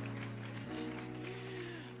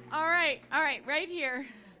 All right, right here.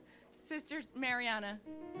 Sister Mariana.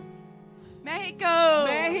 Mexico.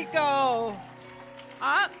 México.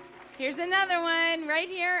 Oh, here's another one right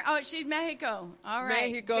here. Oh, she's Mexico. All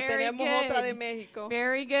right. México. Very Tenemos good. otra de México.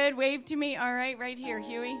 Very good. Wave to me. All right here,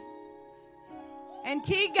 Huey.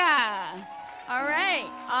 Antigua. All right.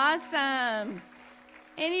 Awesome.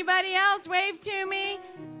 Anybody else? Wave to me.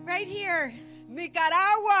 Right here.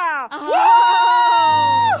 Nicaragua.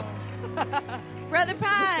 Oh. Brother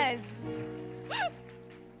Paz.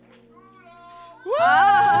 Woo!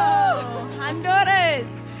 Oh, Honduras.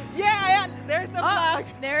 Yeah, there's the flag.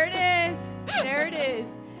 There it is. There it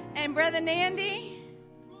is. And And Brother Nandy?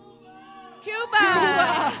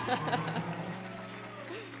 Cuba.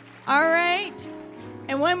 All right.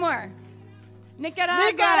 And one more.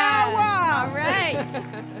 Nicaragua. All right.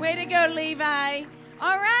 Way to go, Levi.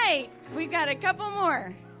 All right. We've got a couple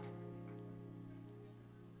more.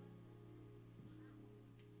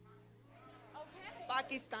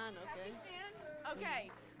 Pakistan, okay. Okay.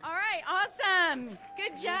 All right. Awesome.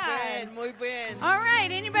 Good job. Muy bien. All right.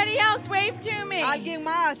 Anybody else? Wave to me. ¿Alguien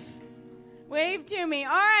más? Wave to me.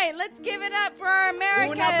 All right. Let's give it up for our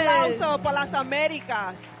Americans. Un aplauso por las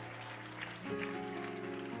Américas.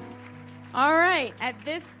 All right. At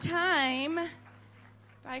this time,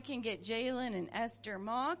 if I can get Jalen and Esther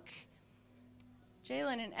Mock.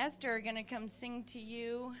 Jalen and Esther are going to come sing to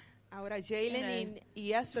you. Ahora Jalen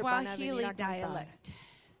y Esther van a venir a cantar. Dialect.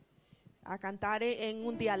 A cantar en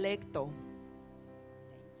un dialecto.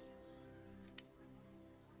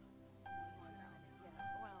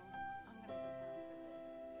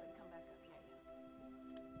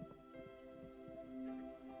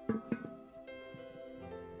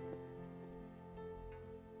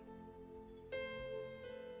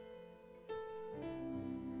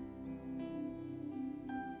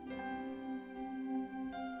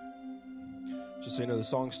 Just so you know, the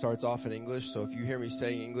song starts off in English, so if you hear me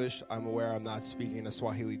saying English, I'm aware I'm not speaking in a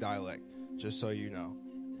Swahili dialect. Just so you know.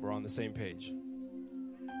 We're on the same page.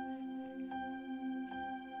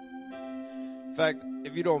 In fact,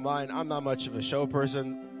 if you don't mind, I'm not much of a show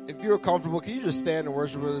person. If you're comfortable, can you just stand and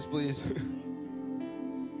worship with us, please?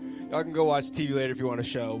 Y'all can go watch TV later if you want a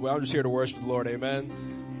show. But I'm just here to worship the Lord,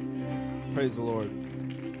 amen? Praise the Lord.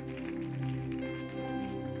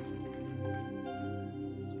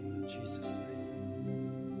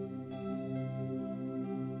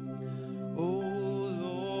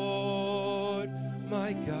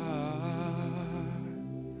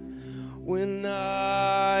 When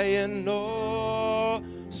I in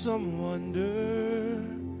awesome wonder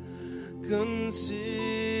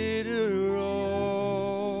consider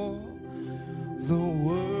all the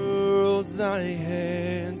worlds thy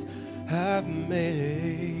hands have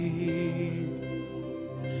made,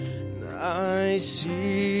 and I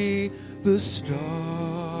see the stars,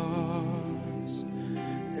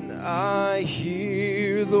 and I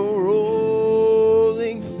hear the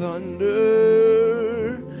rolling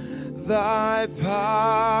thunder. Thy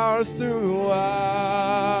power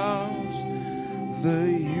throughout the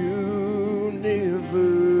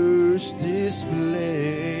universe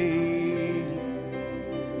displayed,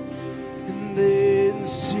 and then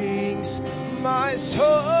sings my soul,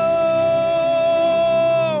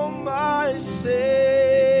 my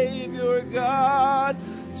Savior God,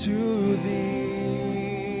 to thee.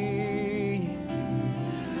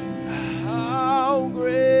 How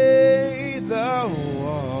great thou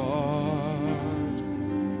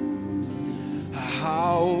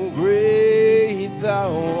how great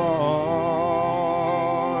thou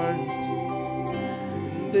art.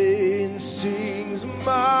 And then sings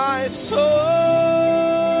my soul,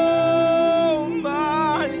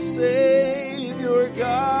 my Savior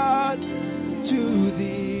God, to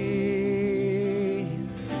thee.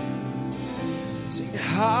 Sing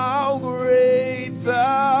how great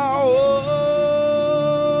thou art.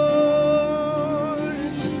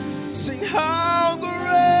 Sing how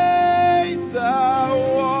great thou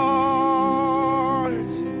art.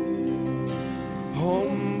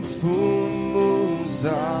 Hom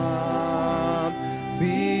fumuzam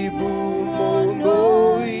bibu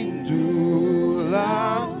mono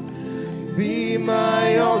indula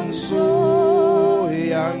bimayon so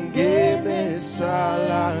yang gemesalaka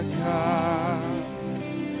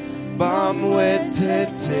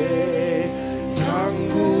bamwetete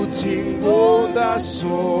tangu tingo da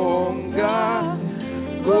songa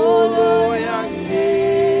Golo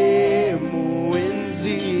yange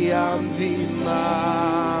muenzi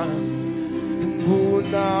amvima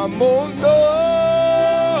Buna mondo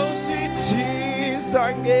siti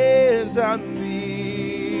sange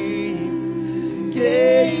zambi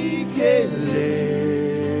Keikele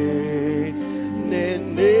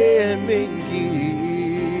nene mingi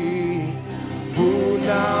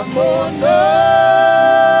Buna mondo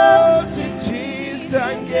siti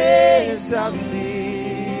sange zambi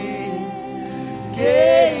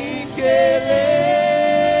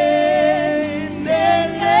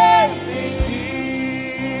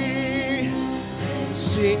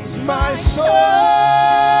Sings my soul,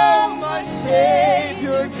 my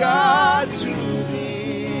Savior God, to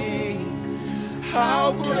thee.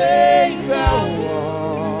 How great thou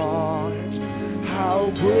art,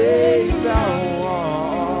 how great thou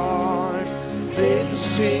art. Then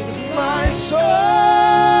sings my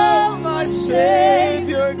soul, my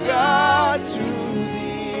Savior God.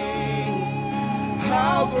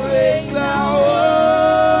 how great thou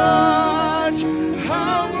art,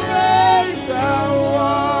 how great thou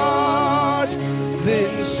art.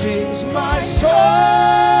 Then sings my soul,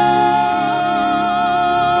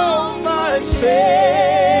 my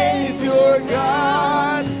Savior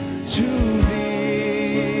God, to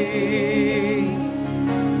thee.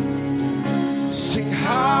 Sing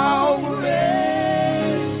how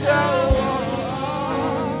great thou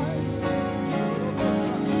art.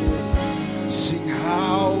 Sing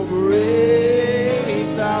how great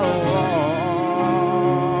thou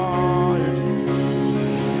art.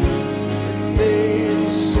 And then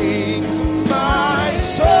sings my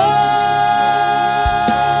soul,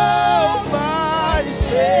 my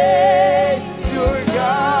Savior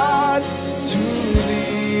God, to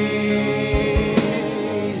thee.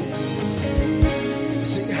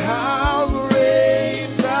 Sing how great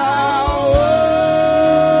thou art.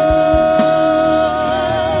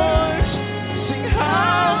 Sing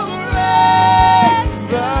how great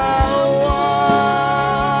thou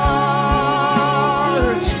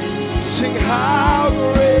art. Sing how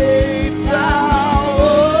great thou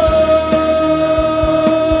art.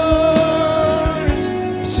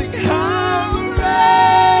 Sing how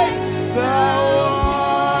great thou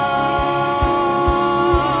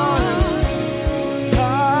art.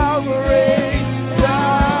 How great thou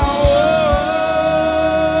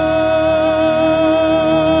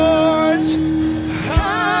art.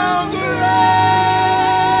 How great thou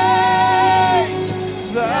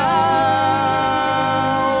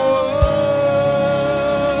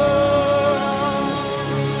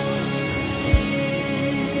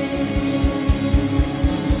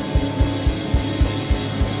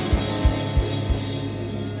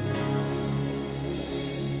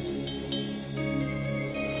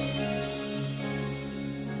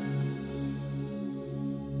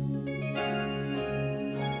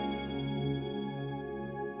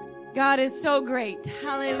God is so great.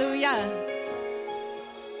 Hallelujah.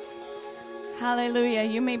 Hallelujah.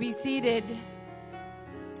 You may be seated.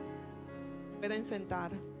 Pueden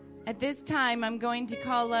sentar. At this time, I'm going to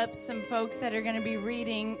call up some folks that are going to be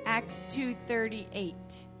reading Acts 2:38.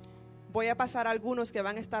 Voy a pasar a algunos que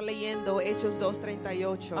van a estar leyendo Hechos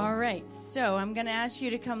 2:38. All right. So I'm going to ask you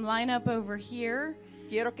to come line up over here.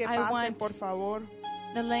 Quiero que I pasen, want- por favor.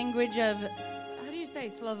 The language of, how do you say,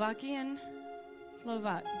 Slovakian?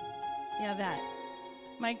 Slovak. Yeah, that.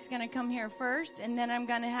 Mike's going to come here first, and then I'm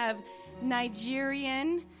going to have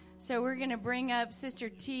Nigerian. So we're going to bring up Sister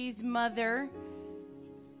T's mother.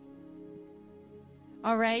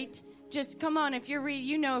 All right. Just come on, if you're reading,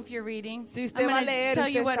 you know if you're reading. Si usted I'm va a going to leer, tell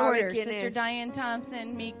you usted what sabe order. quién Sister es. Diane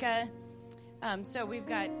Thompson, Mika. So we've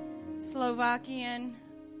got Slovakian.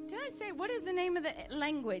 Did I say, what is the name of the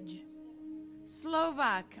language?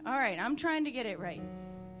 Slovak. All right, I'm trying to get it right.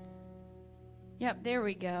 Yep, there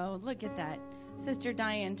we go. Look at that. Sister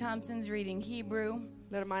Diane Thompson's reading Hebrew.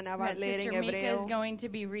 La hermana va a leer en Sister Mika is hebreo. going to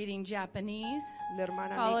be reading Japanese, La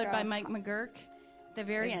hermana followed Mika, by Mike McGurk at the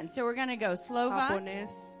very en end. So we're going to go Slovak.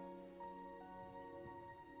 japonés.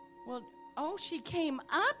 Well, oh, she came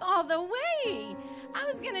up all the way. I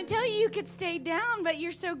was going to tell you could stay down, but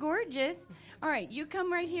you're so gorgeous. All right, you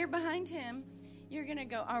come right here behind him. You're going to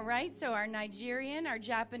go, all right, so our Nigerian, our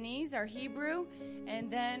Japanese, our Hebrew,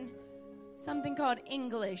 and then something called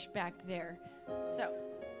English back there. So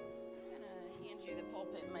I'm going to hand you the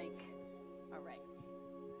pulpit mic. All right.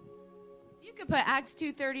 You could put Acts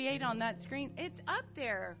 2:38 on that screen. It's up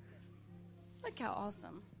there. Look how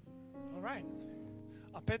awesome. All right.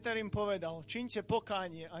 A Peter im povedal, čiňte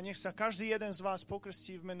pokánie a nech sa každý jeden z vás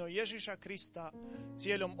pokrstí v meno Ježiša Krista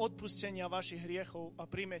cieľom odpustenia vašich hriechov a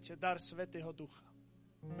príjmete dar Svätého Ducha.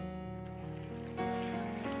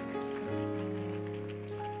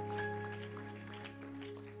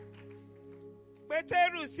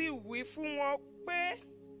 Pétérù sì wí fún wọn pé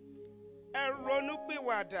ẹ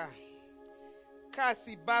ronúpìwàdà ká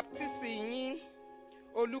sì baptisi yín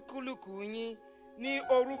olúkúlùkù yín ní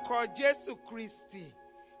orúkọ Jésù Kristi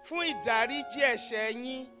fún ìdáríjì ẹ̀ṣẹ̀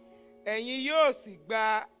yín ẹ̀yin yóò sì gba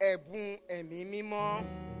ẹ̀bùn ẹ̀mí mímọ́.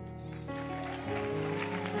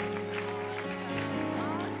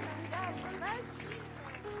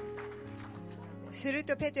する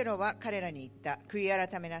とペテロは彼らに言った。悔い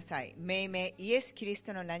改めなさい。命名イエス・キリス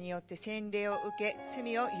トの名によって洗礼を受け、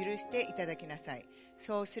罪を許していただきなさい。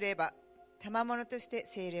そうすれば賜物として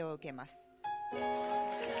聖霊を受けます。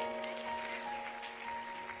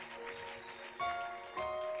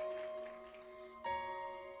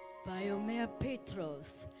ויאמר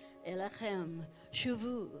פטרוס אליכם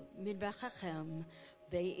שובו מדרכיכם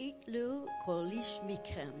ויתלו כל איש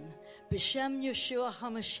מכם בשם ישוע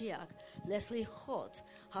המשיח לסליחות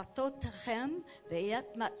חטאותיכם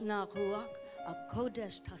ואת מתנת רוח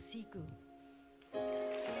הקודש תשיגו.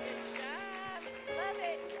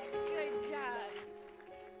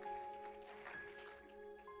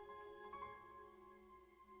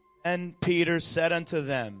 And Peter said unto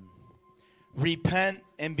them, Repent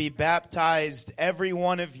and be baptized, every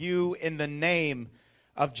one of you, in the name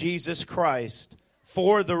of Jesus Christ,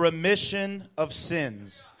 for the remission of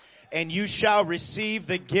sins. And you shall receive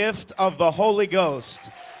the gift of the Holy Ghost.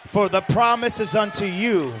 For the promise is unto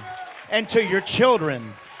you, and to your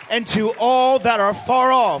children, and to all that are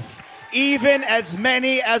far off, even as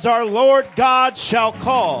many as our Lord God shall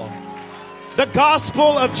call. The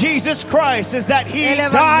gospel of Jesus Christ is that He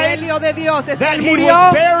died, de Dios es that que He murió,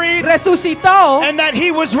 was buried, resucitó and that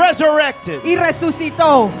He was resurrected. y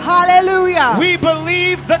resucitó. Aleluya. We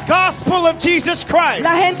believe the gospel of Jesus Christ.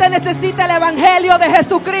 La gente necesita el evangelio de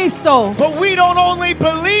Jesucristo. But we don't only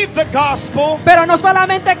believe the gospel. Pero no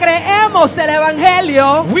solamente creemos el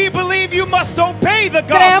evangelio. We believe you must obey the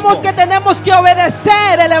gospel. Creemos que tenemos que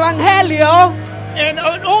obedecer el evangelio. And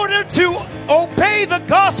in order to obey the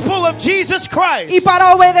gospel of Jesus Christ, y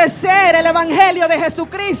para obedecer el evangelio de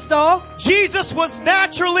Jesucristo, Jesus was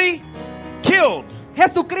naturally killed.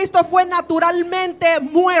 Jesucristo fue naturalmente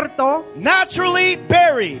muerto, naturally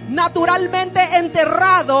buried, naturalmente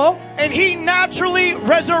enterrado, and He naturally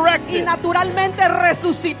resurrected, y naturalmente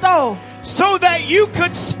resucitó. So that you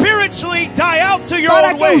could spiritually die out to your para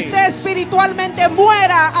own que ways. usted espiritualmente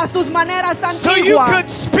muera a sus maneras antiguas. So you could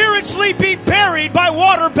spiritually be buried by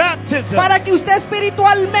water baptism. Para que usted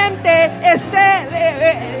espiritualmente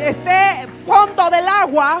esté fondo del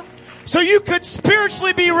agua. So you could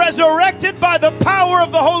spiritually be resurrected by the power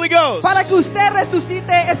of the Holy Ghost. Para que usted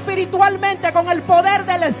resucite espiritualmente con el poder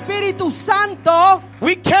del Espíritu Santo.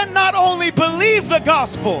 We cannot only believe the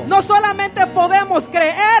gospel. No solamente podemos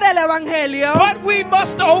creer el evangelio. But we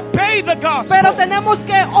must obey the gospel. Pero tenemos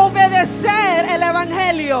que obedecer el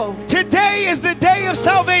evangelio. Today is the day of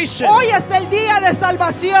salvation. Hoy es el día de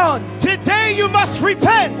salvación. Today you must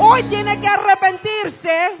repent. Hoy tiene que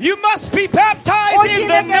arrepentirse. You must be baptized Hoy in tiene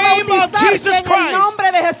the que name of Jesus en el nombre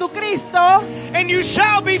Christ. de Jesucristo. And you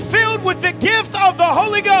shall be filled with the gift of the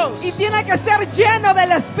Holy Ghost. Y tiene que ser lleno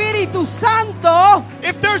del Espíritu Santo.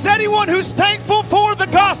 If there's anyone who's thankful for the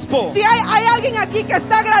gospel, si hay alguien aquí que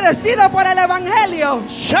está agradecido por el evangelio,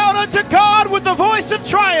 shout unto God with the voice of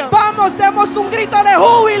triumph. Vamos, demos un grito de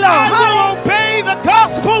júbilo. I will obey the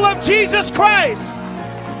gospel of Jesus Christ.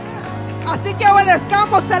 Así que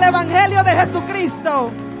obedezcamos el evangelio de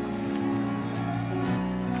Jesucristo.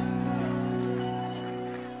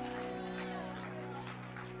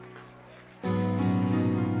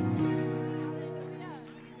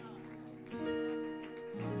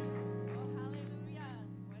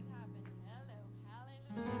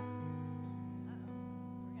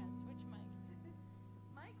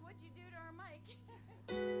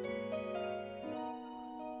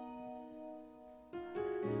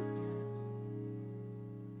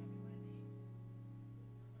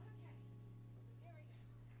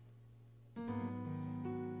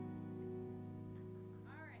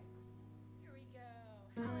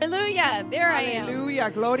 Hallelujah. There I am.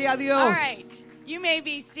 Aleluya, gloria a Dios. All right. You may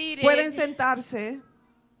be seated. Pueden sentarse.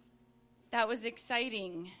 That was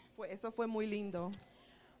exciting. Eso fue muy lindo.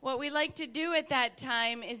 What we like to do at that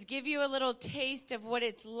time is give you a little taste of what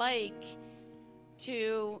it's like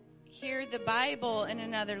to hear the Bible in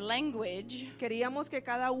another language. Queríamos que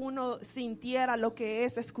cada uno sintiera lo que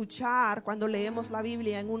es escuchar cuando leemos la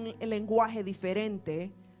Biblia en un lenguaje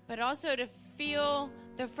diferente. But also to feel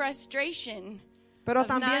the frustration. Pero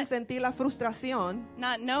también sentir la frustración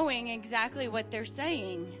not knowing exactly what they're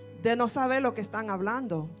saying. De no saber lo que están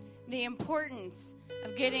hablando. The importance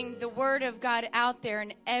of getting the word of God out there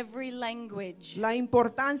in every language. La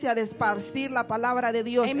importancia de esparcir la palabra de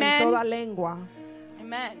Dios Amen. En toda lengua.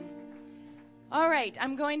 Amen. All right,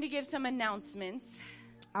 I'm going to give some announcements.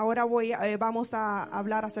 Ahora vamos a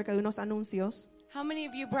hablar acerca de unos anuncios. How many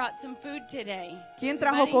of you brought some food today? ¿Quién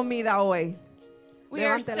trajo comida hoy? We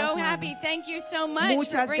are so happy. Thank you so much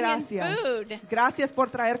Muchas for bringing gracias. food. Gracias por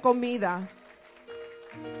traer comida.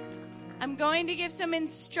 I'm going to give some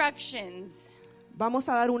instructions. Vamos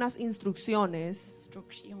a dar unas instrucciones.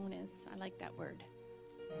 Instrucciones. I like that word.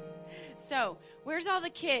 So, where's all the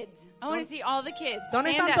kids? I want to see all the kids.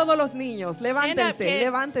 ¿Dónde Stand están up. todos los niños? Levántense,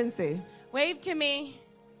 levántense. Wave to me.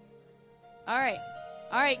 All right.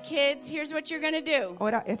 All right, kids, here's what you're going to do.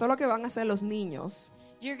 Ahora, esto es lo que van a hacer los niños.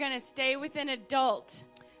 You're going to stay with an adult.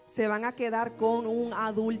 Se van a quedar con un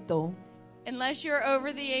adulto. Unless you're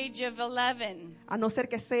over the age of 11. A no ser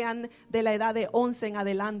que sean de la edad de 11 en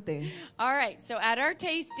adelante. All right, so at our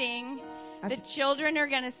tasting, the children are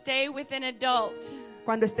going to stay with an adult.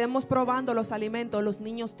 Cuando estemos probando los alimentos, los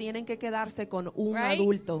niños tienen que quedarse con un Right?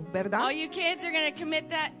 adulto, ¿verdad? All you kids are going to commit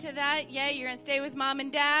to that. Yeah, you're going to stay with mom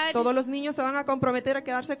and dad. Todos los niños se van a comprometer a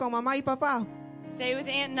quedarse con mamá y papá, Stay with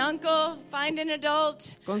aunt and uncle. Find an adult.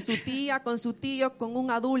 con su tía, con su tío, con un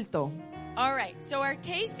adulto. All right, so our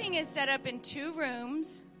tasting is set up in 2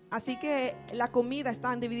 rooms. Así que la comida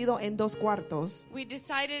está dividida en 2 cuartos. We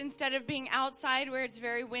decided instead of being outside where it's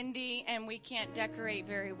very windy and we can't decorate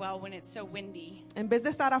very well when it's so windy. En vez de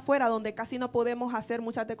estar afuera donde casi no podemos hacer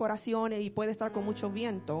muchas decoraciones y puede estar con mucho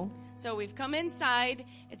viento, So we've come inside.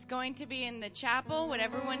 It's going to be in the chapel, what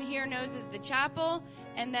everyone here knows is the chapel,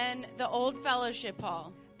 and then the old fellowship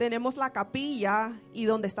hall. tenemos la capilla y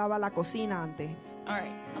donde estaba la cocina antes. All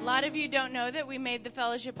right. A lot of you don't know that we made the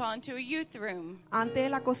fellowship hall into a youth room. Antes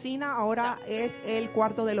la cocina, ahora es el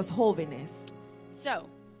cuarto de los jóvenes. So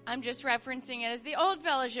I'm just referencing it as the old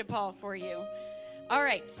fellowship hall for you. All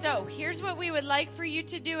right, so here's what we would like for you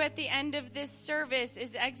to do at the end of this service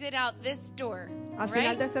is exit out this door. Al Right?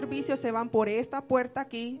 final del servicio se van por esta puerta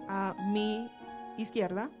aquí a mi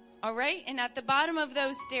izquierda All right, and at the bottom of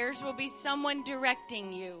those stairs will be someone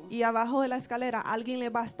directing you. y abajo de la escalera alguien le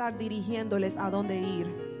va a estar dirigiéndoles a dónde ir.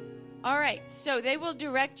 All right, so they will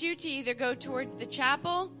direct you to either go towards the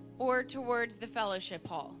chapel or towards the fellowship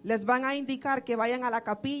hall. Les van a indicar que vayan a la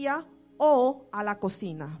capilla o a la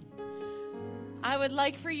cocina. I would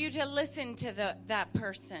like for you to listen to that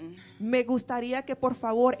person. Me gustaría que por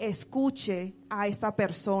favor escuche a esa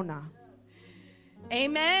persona.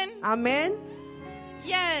 Amen? Amén.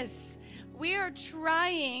 Yes. We are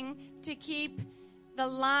trying to keep the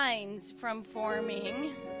lines from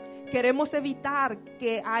forming. Queremos evitar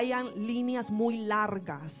que hayan líneas muy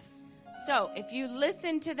largas. So, if you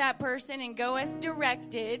listen to that person and go as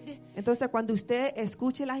directed, Entonces, cuando usted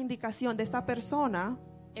escuche las indicaciones de esa persona,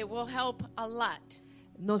 it will help a lot.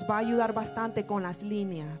 nos va a ayudar bastante con las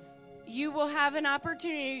líneas. You will have an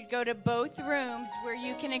opportunity to go to both rooms where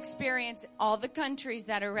you can experience all the countries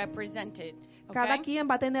that are represented. Cada Okay? quien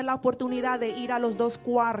va a tener la oportunidad de ir a los 2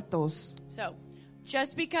 cuartos. So,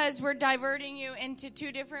 just because we're diverting you into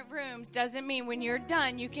 2 different rooms doesn't mean when you're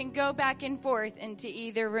done you can go back and forth into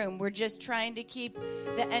either room. We're just trying to keep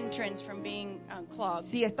the entrance from being clogged.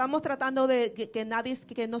 Si estamos tratando de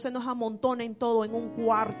que no se nos amontonen todo en un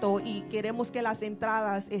cuarto y queremos que las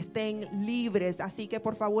entradas estén libres, así que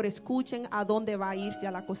por favor escuchen a dónde va a irse,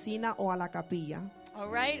 a la cocina o a la capilla. All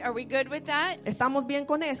right, are we good with that? ¿Estamos bien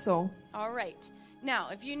con eso? All right. Now,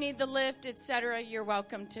 if you need the lift, etc., you're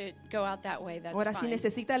welcome to go out that way. That's Ahora, si fine.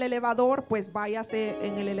 necesita el elevador, pues váyase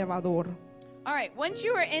en el elevador. All right, once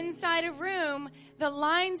you are inside a room, the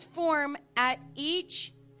lines form at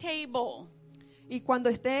each table. Y cuando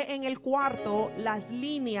esté en el cuarto, las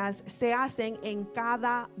líneas se hacen en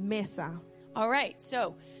cada mesa. All right,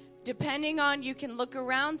 so depending on, you can look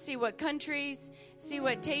around, see what countries, see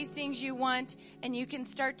what tastings you want, and you can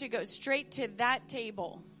start to go straight to that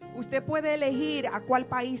table. Usted puede elegir a cuál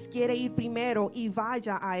país quiere ir primero y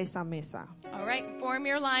vaya a esa mesa. All right, form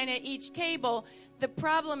your line at each table. The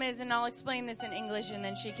problem is, and I'll explain this in English and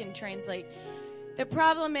then she can translate. The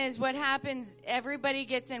problem is what happens, everybody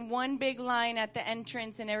gets in one big line at the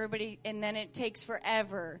entrance and then it takes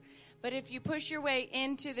forever. But if you push your way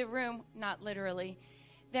into the room, not literally,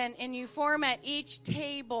 and you form at each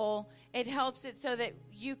table, it helps it so that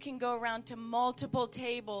you can go around to multiple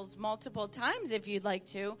tables multiple times if you'd like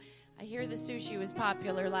to. I hear the sushi was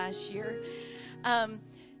popular last year.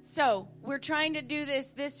 So we're trying to do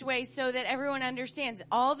this way so that everyone understands.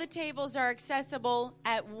 All the tables are accessible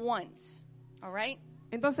at once. All right?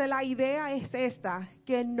 Entonces la idea es esta,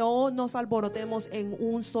 que no nos alborotemos en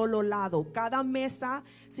un solo lado. Cada mesa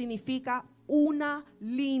significa una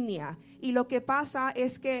línea. Y lo que pasa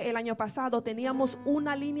es que el año pasado teníamos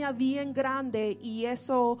una línea bien grande y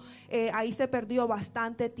eso ahí se perdió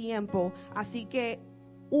bastante tiempo. Así que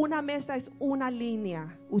una mesa es una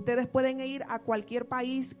línea. Ustedes pueden ir a cualquier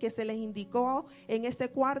país que se les indicó en ese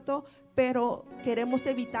cuarto, pero queremos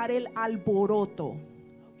evitar el alboroto.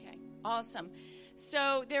 Okay, awesome.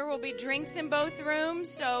 So there will be drinks in both rooms.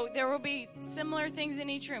 So there will be similar things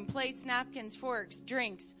in each room. Plates, napkins, forks,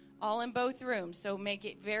 drinks, all in both rooms. So make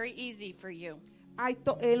it very easy for you.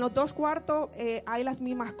 En los 2 cuartos hay las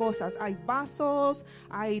mismas cosas. Hay vasos,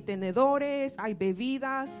 hay tenedores, hay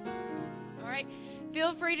bebidas. All right.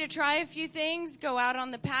 Feel free to try a few things. Go out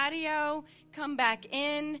on the patio, come back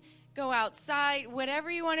in, go outside, whatever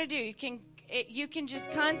you want to do. You can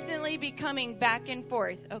just constantly be coming back and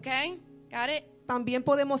forth, okay? Got it? También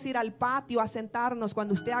podemos ir al patio a sentarnos.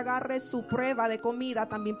 Cuando usted agarre su prueba de comida,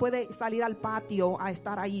 también puede salir al patio a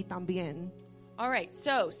estar allí también. All right,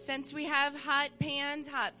 so since we have hot pans,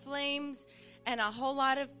 hot flames, and a whole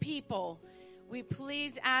lot of people, we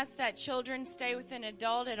please ask that children stay with an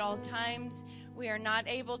adult at all times. We are not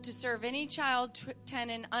able to serve any child 10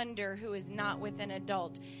 and under who is not with an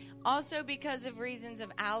adult. Also, because of reasons of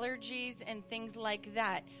allergies and things like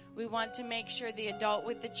that, we want to make sure the adult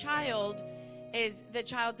with the child's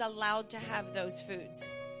allowed to have those foods.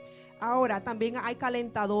 Ahora, también hay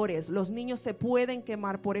calentadores. Los niños se pueden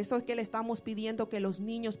quemar. Por eso es que le estamos pidiendo que los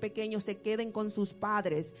niños pequeños se queden con sus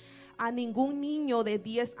padres. A ningún niño de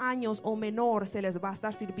 10 años o menor se les va a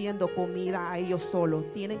estar sirviendo comida a ellos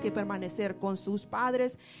solos. Tienen que permanecer con sus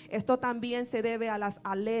padres. Esto también se debe a las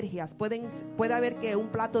alergias. Puede haber que un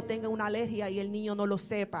plato tenga una alergia y el niño no lo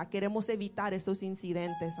sepa. Queremos evitar esos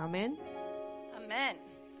incidentes. Amén. Amen.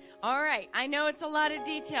 All right. I know it's a lot of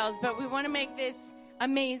details, but we want to make this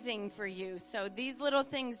amazing for you. So these little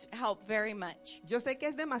things help very much. Yo sé que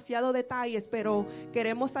es demasiado detalles, pero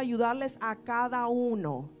queremos ayudarles a cada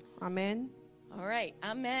uno. Amen. All right.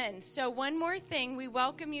 Amen. So one more thing, we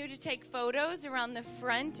welcome you to take photos around the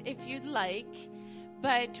front if you'd like,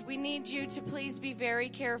 but we need you to please be very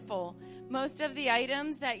careful. Most of the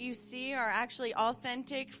items that you see are actually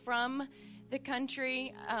authentic from the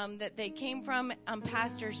country that they came from on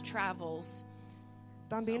pastors' travels.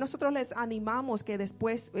 También nosotros les animamos que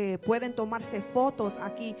después pueden tomarse fotos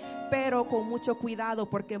aquí, pero con mucho cuidado,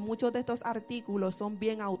 porque muchos de estos artículos son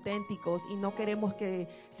bien auténticos y no queremos que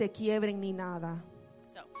se quiebren ni nada.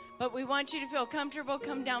 But we want you to feel comfortable.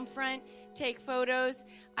 Come down front, take photos.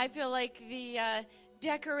 I feel like the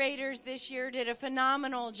decorators this year did a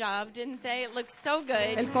phenomenal job, didn't they? It looks so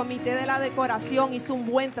good. El comité de la decoración hizo un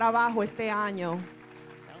buen trabajo este año.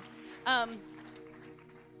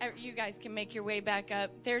 You guys can make your way back up.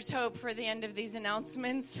 There's hope for the end of these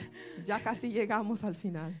announcements. Ya casi llegamos al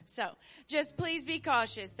final. So, just please be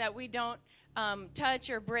cautious that we don't touch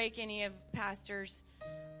or break any of Pastor's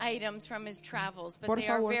items from his travels, but they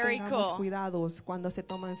are very cool. Por favor, tengamos cuidados cuando se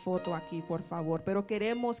toman foto aquí, por favor. Pero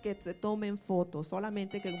queremos que se tomen fotos,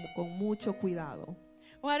 solamente que con mucho cuidado.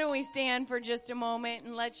 Why don't we stand for just a moment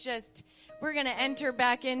and we're going to enter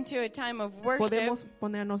back into a time of worship. Podemos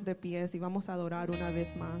ponernos de pies y vamos a adorar una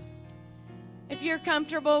vez más. If you're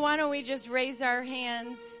comfortable, why don't we just raise our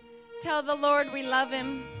hands? Tell the Lord we love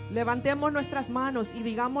him. Levantemos nuestras manos y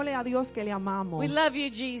digámosle a Dios que le amamos. We love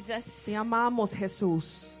you, Jesus. Te amamos,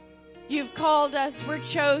 Jesús. You've called us, we're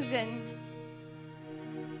chosen.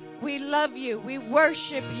 We love you, we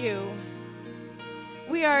worship you.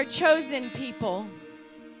 We are a chosen people.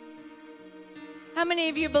 How many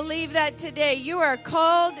of you believe that today? You are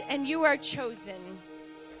called and you are chosen.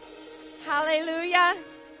 Hallelujah.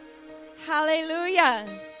 Hallelujah.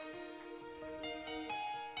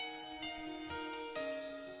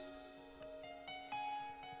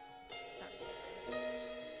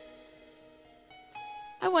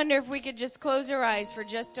 I wonder if we could just close our eyes for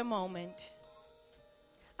just a moment.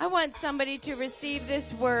 I want somebody to receive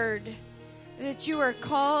this word that you are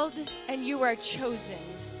called and you are chosen.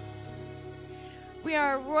 We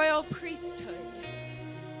are a royal priesthood.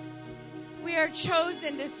 We are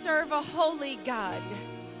chosen to serve a holy God.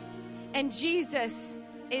 And Jesus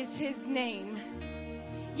is his name.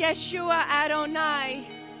 Yeshua Adonai.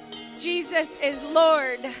 Jesus is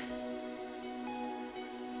Lord.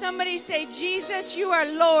 Somebody say, Jesus, you are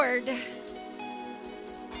Lord.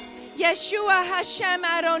 Yeshua Hashem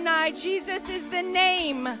Adonai. Jesus is the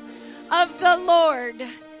name of the Lord.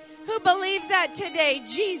 Who believes that today?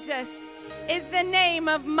 Jesus is the name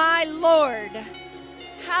of my Lord.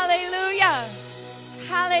 Hallelujah.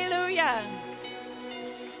 Hallelujah.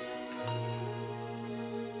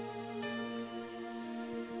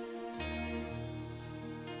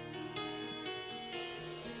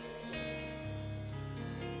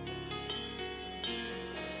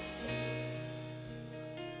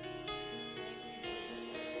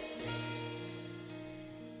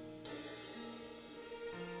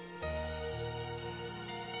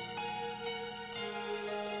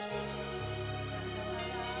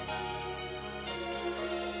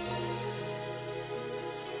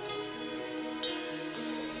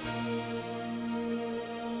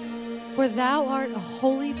 For thou art a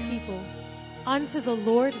holy people unto the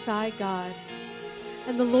Lord thy God,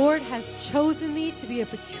 and the Lord has chosen thee to be a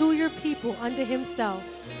peculiar people unto himself,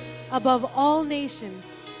 above all nations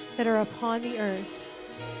that are upon the earth.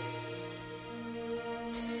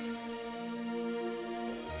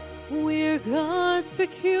 We're God's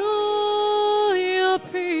peculiar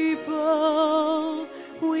people.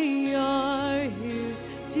 We are his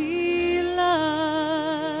delight.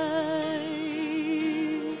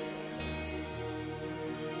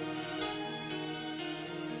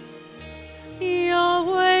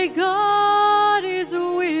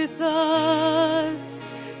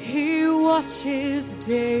 watches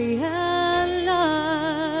day and night.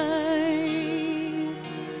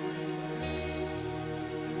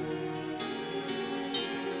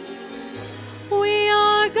 We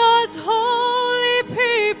are God's holy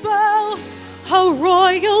people, a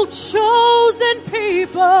royal chosen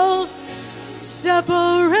people,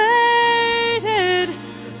 separated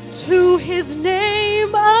to his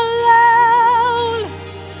name alone.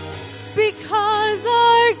 Because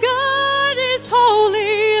our God is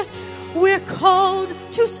holy, we're called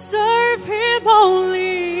to serve him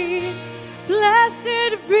only.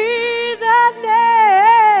 Blessed be the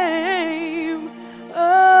name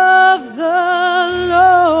of the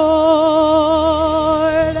Lord.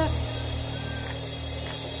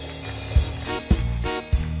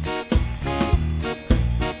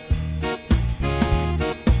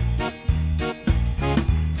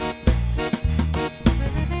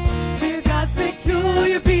 We're God's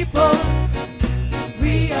peculiar people.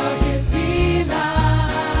 We are his delight.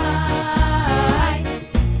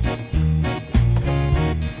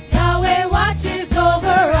 Yahweh watches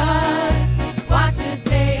over us, watches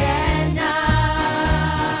day and night.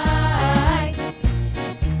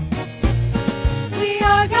 We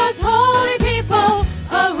are God's holy people,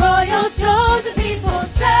 a royal chosen people,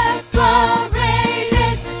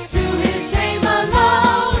 separated to his name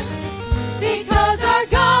alone. Because our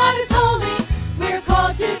God is holy, we're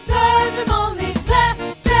called to serve him only.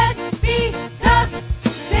 Blessed be the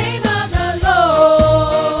name of the Lord.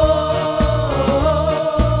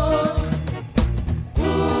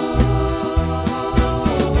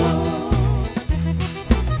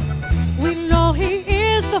 We know he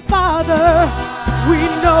is the Father. We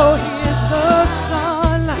know he is the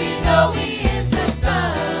Son. We know he is the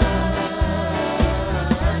Son.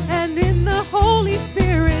 And in the Holy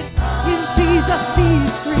Spirit, in Jesus,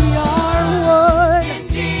 these three are one. In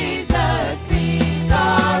Jesus, these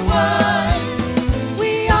are one.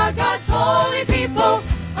 We are God's holy people,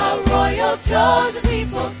 a royal chosen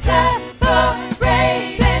people,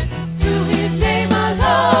 separated to his name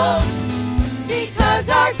alone. Because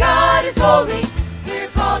our God is holy, we're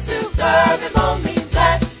called to serve him only.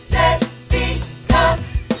 Blessed be the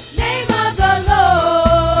name of the Lord.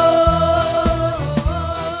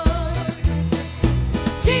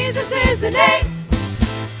 Jesus is the name.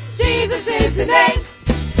 Jesus is the name.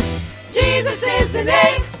 Jesus is the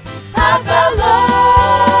name of the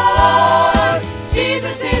Lord.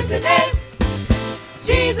 Jesus is the name.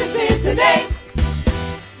 Jesus is the name.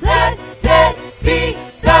 Blessed be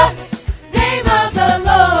the name of the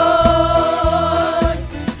Lord.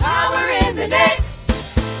 Power in the name.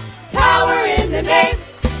 Power in the name.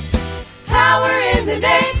 Power in the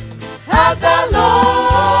name of the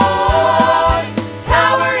Lord.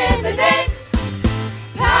 Power in the name.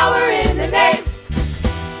 Power in the name.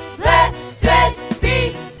 Blessed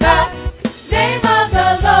be the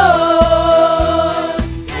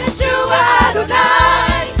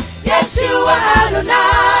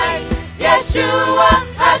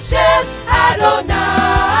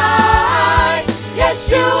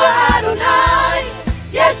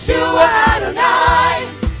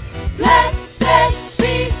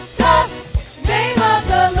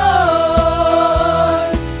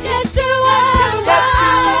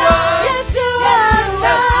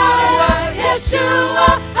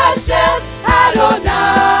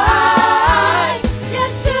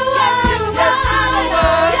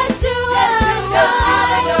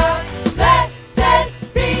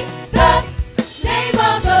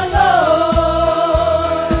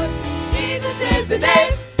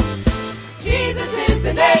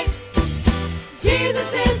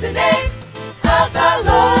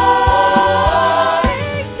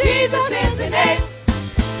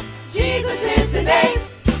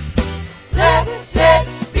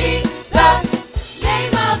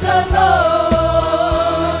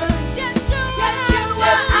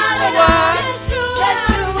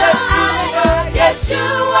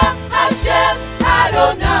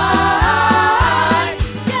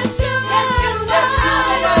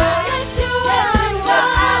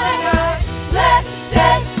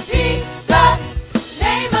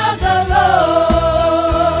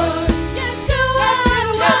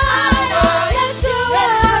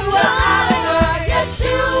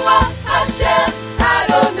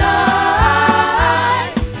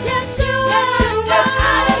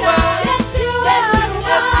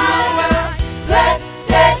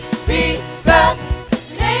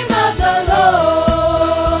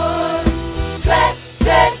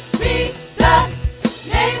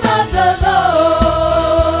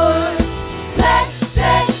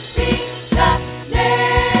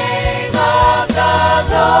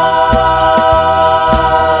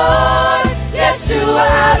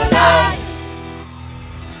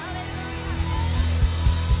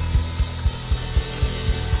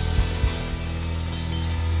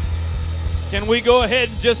Can we go ahead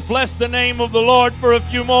and just bless the name of the Lord for a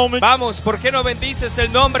few moments? Vamos, ¿por qué no bendices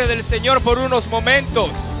el nombre del Señor por unos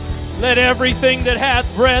momentos? Let everything that hath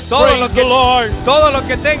breath Todo praise the Lord. Todo lo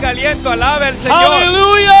que tenga aliento, alabe al Señor.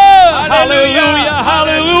 Hallelujah! Hallelujah!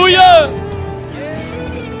 Hallelujah!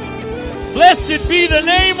 Blessed be the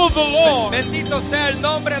name of the Lord. Bendito sea el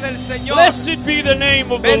nombre del Señor. Blessed be the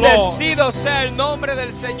name of the Lord. Bendecido sea el nombre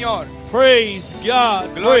del Señor. Praise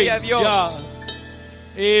God. Gloria a Praise Dios. God.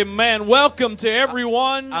 Amen. Welcome to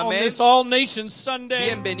everyone on Amén. this All Nations Sunday.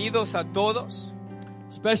 Bienvenidos a todos.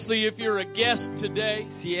 Especially if you're a guest today.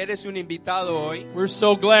 Si eres un invitado hoy, We're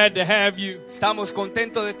so glad to have you. estamos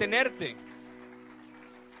contentos de tenerte.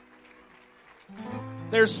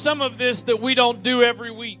 There's some of this that we don't do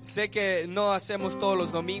every week. Sé que no hacemos todos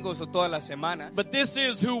los domingos o todas las semanas, But this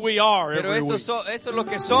is who we are pero every week. esto es lo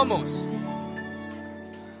que somos.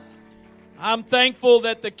 I'm thankful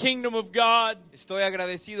that the kingdom of God Estoy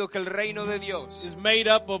agradecido que el reino de Dios is made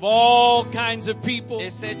up of all kinds of people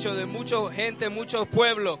es hecho de mucha gente, mucho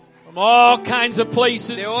pueblo, from all kinds of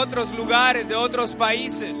places. de otros lugares, de otros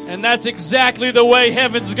países. And that's exactly the way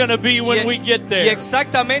heaven's going to be when we get Y there.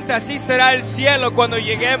 exactamente así será el cielo cuando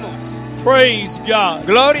lleguemos. Praise God.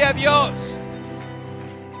 Gloria a Dios.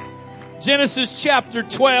 Genesis chapter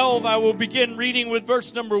 12, I will begin reading with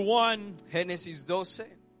verse number 1. Génesis 12,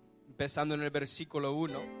 empezando en el versículo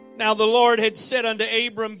 1. Now the Lord had said unto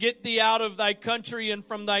Abram, Get thee out of thy country and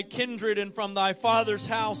from thy kindred and from thy father's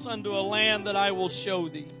house unto a land that I will show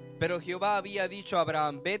thee. Pero Jehová había dicho a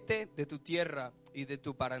Abraham, vete de tu tierra y de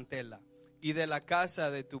tu parentela y de la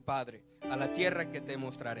casa de tu padre a la tierra que te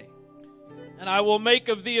mostraré. And I will make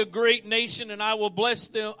of thee a great nation, and I will bless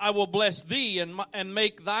thee, and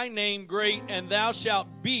make thy name great, and thou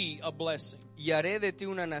shalt be a blessing. Y haré de ti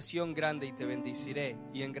una nación grande y te bendeciré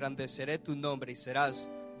y engrandeceré tu nombre y serás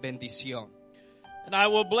bendición. And I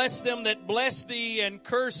will bless them that bless thee, and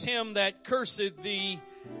curse him that curseth thee,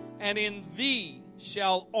 and in thee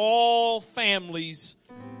shall all families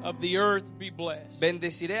of the earth be blessed.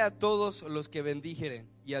 Bendeciré a todos los que bendijeren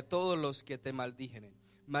y a todos los que te maldijeren.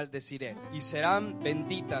 Maldeciré y serán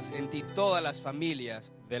benditas en ti todas las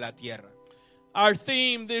familias de la tierra. Our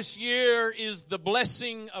theme this year is the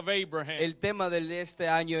blessing of Abraham. El tema de este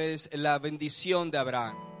año es la bendición de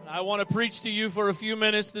Abraham. I want to preach to you for a few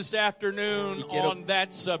minutes this afternoon on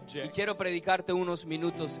that subject. Y quiero predicarte unos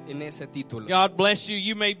minutos en ese título. God bless you.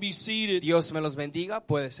 You may be seated. Dios me los bendiga.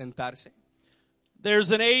 Puede sentarse.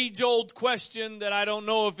 There's an age-old question that I don't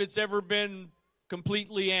know if it's ever been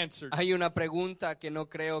completely answered. Hay una pregunta que no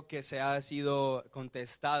creo que se ha sido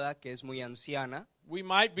contestada, que es muy anciana. We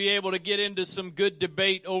might be able to get into some good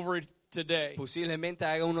debate over it today. Posiblemente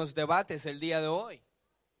haga unos debates el día de hoy.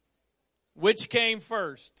 Which came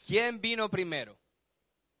first? ¿Quién vino primero?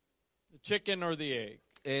 The chicken or the egg?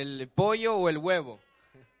 ¿El pollo o el huevo?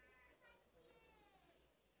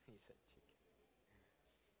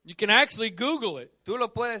 You can actually Google it. Tú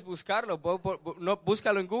lo puedes buscarlo,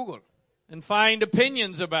 búscalo en Google. And find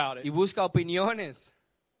opinions about it. Y busca opiniones.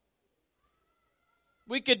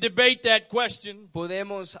 We could debate that question.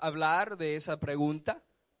 Podemos hablar de esa pregunta.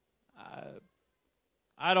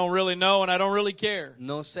 I don't really know and I don't really care.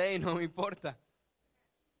 No sé, no me importa.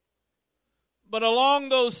 But along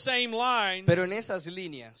those same lines, pero en esas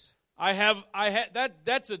líneas,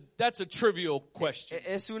 that's a trivial question.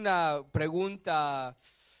 Es una pregunta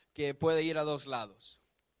que puede ir a dos lados.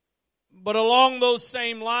 But along those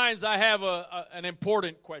same lines, I have an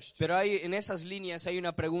important question. Pero en esas líneas hay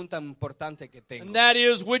una pregunta importante que tengo. And that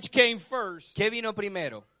is, which came first? ¿Qué vino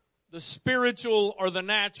primero? The spiritual or the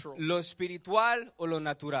natural? ¿Lo espiritual o lo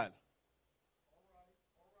natural?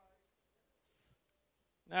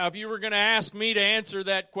 Now, if you were going to ask me to answer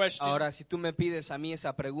that question, ahora, si tú me pides a mí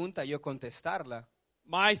esa pregunta, yo contestarla.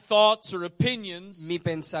 My thoughts or opinions, mi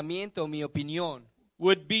pensamiento, mi opinión,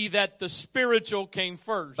 would be that the spiritual came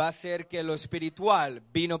first. Va a ser que lo espiritual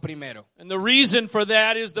vino primero. And the reason for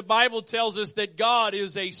that is the Bible tells us that God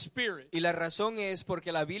is a spirit. Y la razón es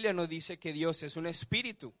porque la Biblia nos dice que Dios es un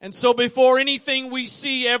espíritu. And so before anything we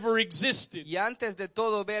see ever existed, y antes de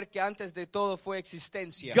todo ver que antes de todo fue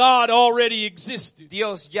existencia, God already existed.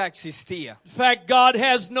 Dios ya existía. In fact, God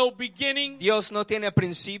has no beginning. Dios no tiene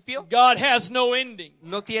principio. God has no ending.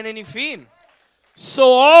 No tiene ni fin.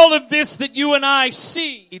 So all of this that you and I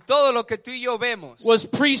see, y todo lo que tú y yo vemos, was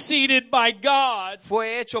preceded by God,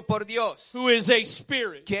 fue hecho por Dios, who is a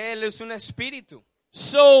spirit. Que él es un espíritu.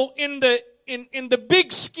 So in the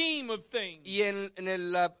big scheme of things, y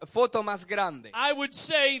en la foto más grande, I would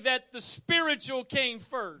say that the spiritual came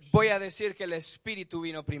first. Voy a decir que el espíritu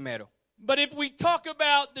vino primero. But if we talk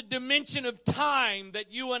about the dimension of time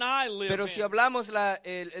that you and I live Pero si in, hablamos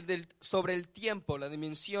sobre el tiempo, la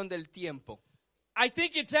dimensión del tiempo, I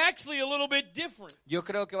think it's actually a little bit different. yo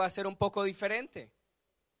creo que va a ser un poco diferente.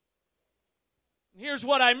 Here's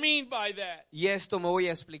what I mean by that. Y esto me voy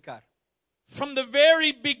a explicar. From the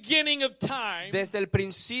very beginning of time, Desde el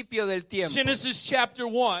principio del tiempo, Genesis chapter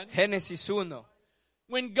 1, Génesis 1,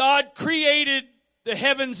 when God created the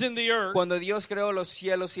heavens and the earth. cuando Dios creó los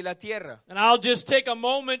cielos y la tierra. And I'll just take a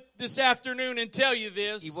moment this afternoon and tell you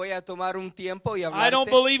this. Y voy a tomar un tiempo y I don't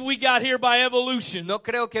hablarte. believe we got here by evolution. No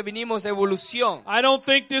creo que vinimos de evolución. I don't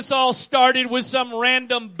think this all started with some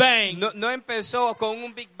random bang. No empezó con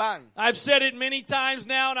un Big Bang. I've said it many times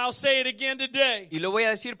now and I'll say it again today. Y lo voy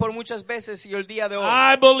a decir por muchas veces y el día de hoy.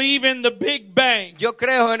 I believe in the Big Bang. Yo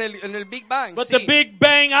creo en el Big Bang, But sí. the Big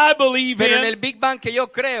Bang I believe Pero en in el Big Bang que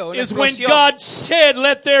yo creo, is when explosión, God said,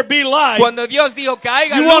 let there be light. cuando Dios dijo que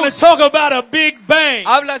haya You want to luz, talk about a Big Bang.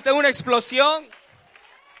 hablas de una explosión.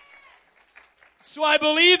 So I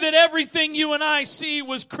believe that everything you and I see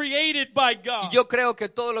was created by Y God. yo creo que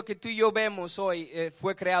todo lo que tú y yo vemos hoy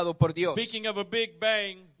fue creado por Dios. Speaking of a Big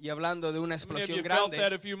Bang, Y hablando de una how many of explosión you felt that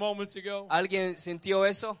grande, a few moments ago? ¿alguien sintió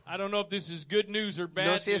eso? I don't know if this is good news or bad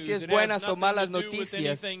No sé news. si es It buenas has o nothing malas to do with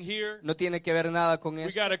noticias. anything here. No tiene que ver nada con We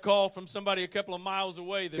eso. got a call from somebody a couple of miles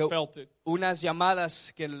away that Que felt it. unas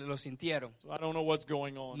llamadas que lo sintieron. So I don't know what's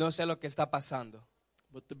going on. No sé lo que está pasando,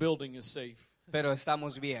 But the building is safe. pero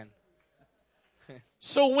estamos bien.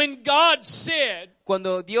 So when God said,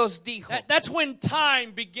 Cuando Dios dijo, that's when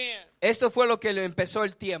time began. esto fue lo que le empezó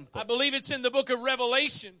el tiempo. I believe it's in the book of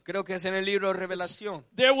Revelation. Creo que es en el libro de Revelación,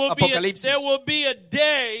 There will Apocalipsis, be a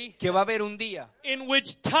day que va a haber un día in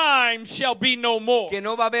which time shall be no more. que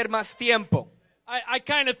no va a haber más tiempo. I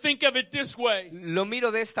kind of think of it this way. Lo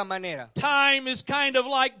miro de esta manera. Time is kind of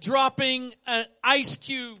like dropping an ice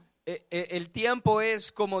cube El tiempo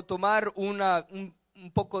es como tomar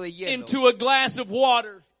un poco de hielo into a glass of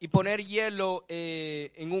water. y poner hielo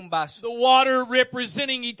en un vaso. The water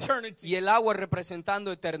representing eternity. Y el agua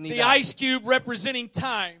representando The eternidad. ice cube representing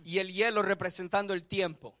time. Y el hielo representando el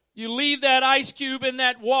tiempo. You leave that ice cube in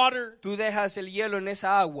that water, Tú dejas el hielo en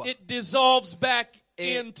esa agua. it dissolves back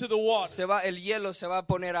into the water. El hielo se va a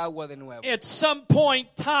poner agua de nuevo. At some point,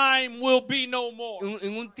 time will be no more.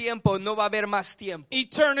 En un tiempo no va a haber más tiempo.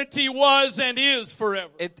 Eternity was and is forever.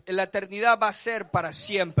 La eternidad va a ser para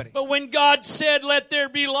siempre. But when God said, let there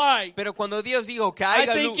be light, Pero cuando Dios dijo que I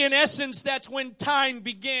haya think luz, in essence that's when time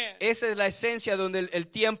began. esa es la esencia donde el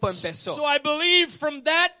tiempo empezó. So I believe from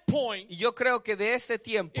that point, Y yo creo que de ese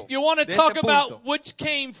tiempo, if you want to de talk ese punto, about which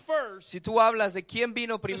came first, si tú hablas de quién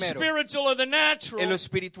vino the primero, spiritual or the natural, en lo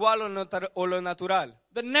espiritual o lo natural,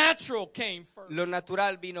 the natural came first. lo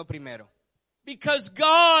natural vino primero. Because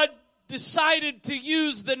God decided to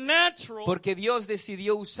use the natural Porque Dios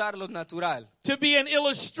decidió usar lo natural to be an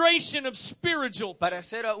illustration of spiritual para,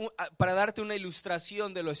 things. para darte una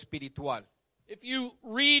ilustración de lo espiritual. If you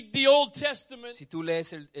read the Old Testament, Si tú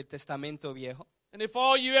lees el Testamento Viejo, and if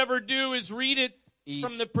all you ever do is read it y,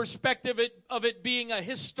 from the perspective of it being a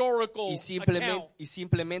historical account, y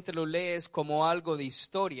simplemente lo lees como algo de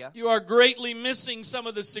historia, you are greatly missing some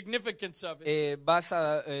of the significance of it.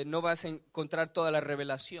 no vas a encontrar toda la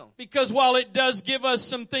revelación. Because while it does give us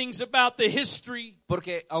some things about the history,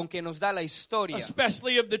 Porque aunque nos da la historia,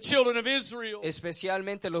 especially of the children of Israel,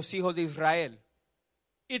 especialmente los hijos de Israel,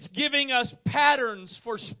 it's giving us patterns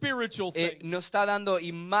for spiritual things. nos está dando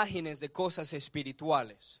imágenes de cosas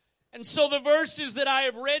espirituales. And so the verses that I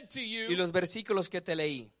have read to Y you los versículos que te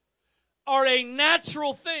leí are a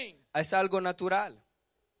natural thing. es algo natural.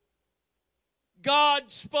 God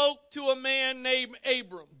spoke to a man named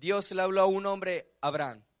Abram. Dios le habló a un hombre,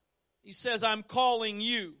 Abraham, He says, I'm calling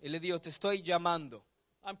you. y le dijo, te estoy llamando.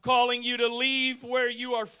 I'm calling you to leave where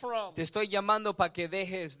you are from. Te estoy llamando para que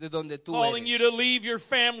dejes de donde tú Calling you to eres. leave your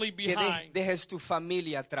family Que behind. dejes tu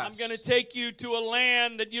familia I'm atrás. going to take you to a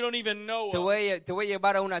land that you don't even know Te of. voy a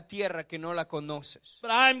llevar a una tierra que no la conoces.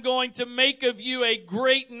 But I'm going to make of you a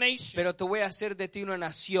great nation. Pero te voy a hacer de ti una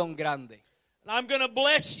nación grande. And I'm going to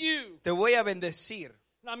bless you. Te voy a bendecir.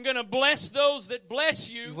 And I'm going to bless those that bless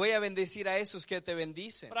Y you. voy a bendecir a esos que te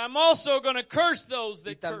bendicen. But I'm also going to curse those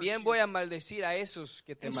Y that curse también you. voy a maldecir a esos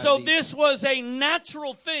que te And so maldicen. this was a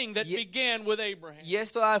natural thing that Y- began with Abraham. Y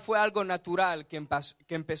esto fue algo natural que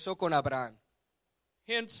empezó con Abraham.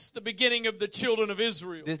 Hence the beginning of the children of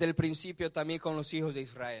Israel. Desde el principio también con los hijos de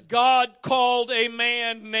Israel. God called a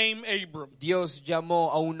man named Abram. Dios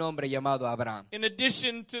llamó a un hombre llamado Abraham. In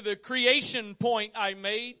addition to the creation point I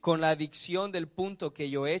made, Con la adicción del punto que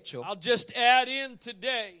yo he hecho, I'll just add in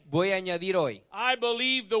today. voy a añadir hoy. I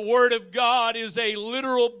believe the Word of God is a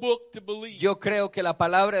literal book to believe. Yo creo que la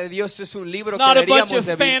palabra de Dios es un libro It's que not a bunch deberíamos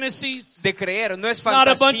of fantasies. de creer. No es It's not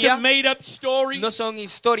a bunch fantasía, of made-up stories. no son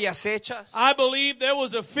historias hechas. I believe there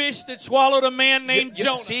was a fish that swallowed a man named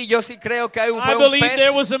Jonah. Sí, yo sí creo que hay I un believe pez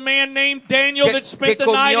there was a man named Daniel que that spent the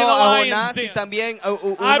night in comió a a lion's Jonás y den. también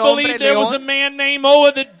un I hombre believe there was a león. man named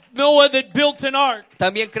Noah that built an ark.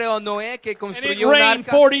 También creo Noé que And it construyó un rained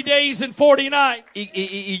arca 40 days and 40 nights.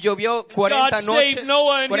 y llovió 40 God saved noches,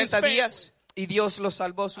 Noah and 40 his días y Dios lo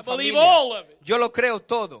salvó su I believe familia. all of it. Yo lo creo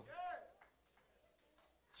todo.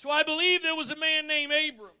 So I believe there was a man named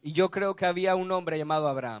Abram Y yo creo que había un hombre llamado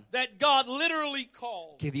Abraham that God literally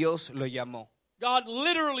called. que Dios lo llamó, God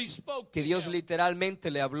literally spoke que to Dios him literalmente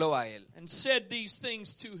le habló a él and said these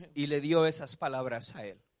things to him. y le dio esas palabras a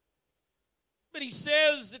él. But he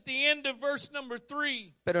says at the end of verse number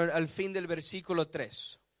 3, Pero al fin del versículo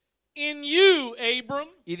 3, in you, Abram,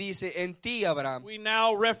 y dice, en ti, Abraham, we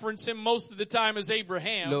now reference him most of the time as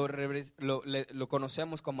Abraham. lo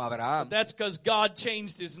conocemos como Abraham, That's because God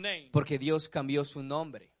changed his name. porque Dios cambió su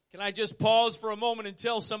nombre. Can I just pause for a moment and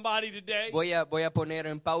tell somebody today? Voy a poner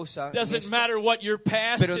en pausa. Doesn't esto, matter what your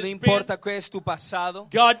past pero no has importa been. qué es tu pasado.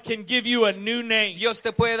 God can give you a new name. Dios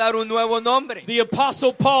te puede dar un nuevo nombre. The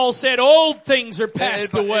Apostle Paul said, old things are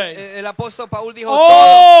passed away. El apóstol Paul dijo,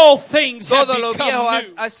 All things have todo lo viejo become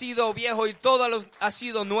new. ha sido viejo y todo lo ha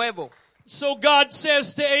sido nuevo. So God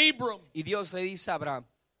says to Abram, Y Dios le dice a Abraham,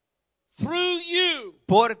 through you,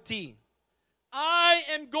 por ti, I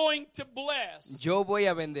am going to bless yo voy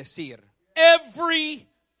a bendecir every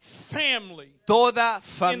family toda in the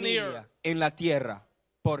familia earth. en la tierra,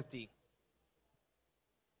 por ti.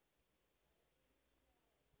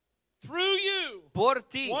 Through you, Por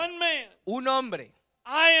ti, one man, un hombre,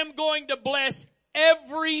 I am going to bless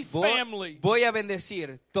every family. voy a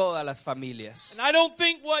bendecir todas las familias. And I don't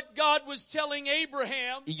think what God was telling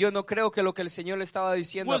Abraham Y yo no creo que lo que el Señor le estaba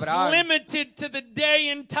diciendo a was Abraham limited to the day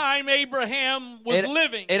and time Abraham was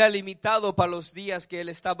living. era limitado para los días que él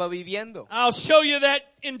estaba viviendo. I'll show you that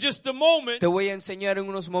in just a moment. Te voy a enseñar en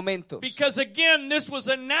unos momentos. Because again, this was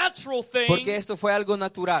a natural thing, Porque esto fue algo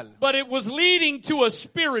natural. but it was leading to a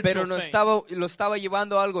spiritual Pero no thing. lo estaba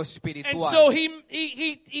llevando a algo And espiritual. so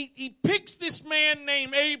he picks this man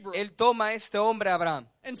named Abram Él toma a este hombre Abraham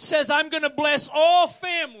and says, I'm going to bless all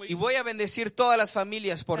families. y voy a bendecir todas las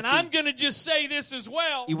familias por And ti. I'm going to just say this as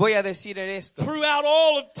well, Y voy a decir esto throughout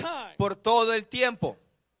all of time. por todo el tiempo.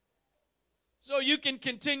 So you can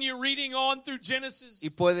continue reading on through Genesis. Y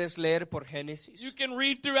puedes leer por Génesis, You can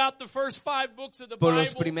read throughout the first 5 books of the por Bible.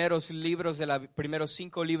 los primeros 5 libros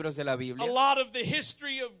de la A Biblia, lot of the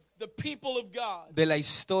history of the people of God. de la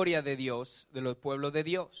historia de Dios, de los pueblos de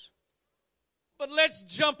Dios. But let's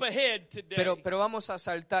jump ahead today. Pero vamos a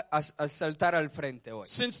saltar al frente hoy.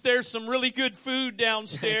 Since there's some really good food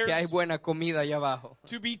downstairs Que hay buena comida allá abajo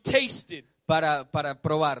to be tasted. para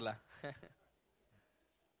probarla.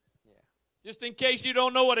 Just in case you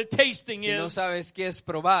don't know what a tasting Si no is, sabes qué es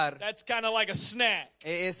probar, that's kind of like a snack.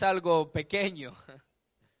 es algo pequeño.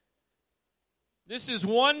 This is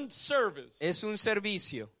one service. Es un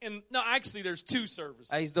servicio. No, actually, there's 2 services.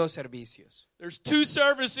 Hay 2 servicios. There's 2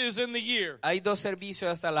 services in the year Hay 2 servicios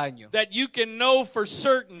hasta el año. that you can know for Que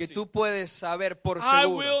certainty. tú puedes saber por I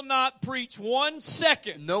seguro. will not preach 1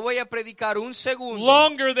 second No voy a predicar un segundo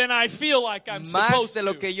longer than I feel like I'm más supposed de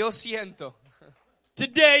lo to. que yo siento.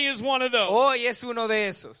 Today is one of those. Hoy es uno de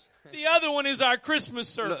esos. The other one is our Christmas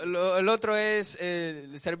service. El otro es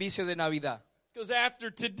el servicio de Navidad. Because after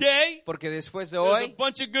today, Porque después de there's a hoy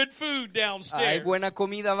bunch of good food hay downstairs. buena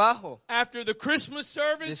comida abajo. After the Christmas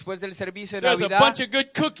service, Después del servicio de there's a Navidad bunch of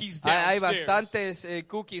good cookies hay downstairs. bastantes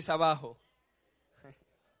cookies abajo.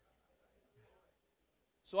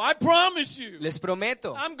 So I promise you, Les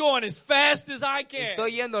prometo, I'm going as fast as I can.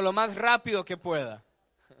 estoy yendo lo más rápido que pueda.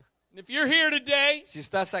 And if you're here today Si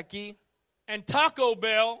estás aquí and Taco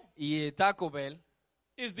Bell y Taco Bell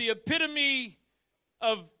is the epitome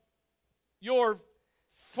of your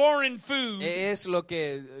foreign food, es lo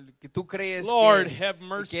que tú crees Lord, que have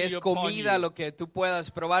mercy es upon comida, you. lo que tú puedas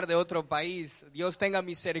probar de otro país. Dios tenga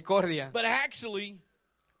misericordia. But actually,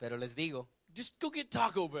 Pero les digo, just go get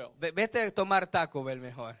Taco Bell. vete a tomar Taco Bell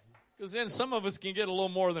mejor. Because then some of us can get a little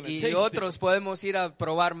more than a Y taste. otros podemos ir a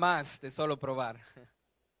probar más de solo probar.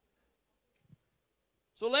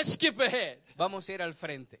 So let's skip ahead. Vamos a ir al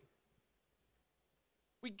frente.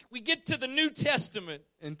 we get to the New Testament.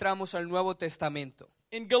 Entramos al Nuevo Testamento.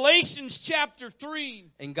 In Galatians chapter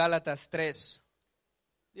 3, En Gálatas 3,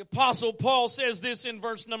 the Apostle Paul says this in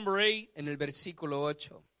verse number 8. en el versículo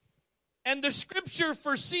 8. And the scripture,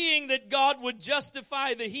 foreseeing that God would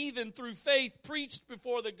justify the heathen through faith, preached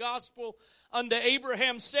before the gospel unto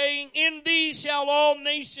Abraham, saying, In thee shall all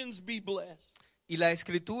nations be blessed. Y las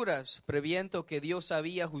Escrituras, previendo que Dios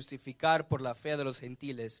sabía justificar por la fe de los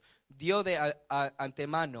gentiles, dio de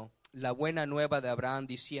antemano la buena nueva de Abraham,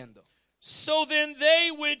 diciendo, So then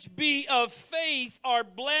they which be of faith are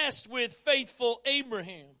blessed with faithful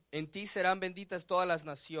Abraham. En ti serán benditas todas las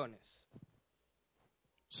naciones.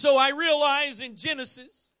 So I realize in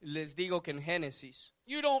Genesis, Les digo que en Génesis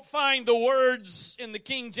you don't find the words in the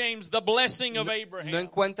King James, the blessing of Abraham. no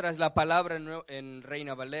encuentras la palabra en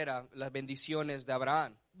Reina Valera, las bendiciones de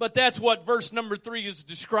Abraham. But that's what verse number 3 is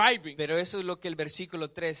describing. Pero eso es lo que el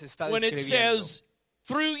versículo 3 está When it describiendo. says,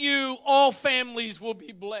 through you all families will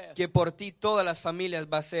be blessed. Que por ti todas las familias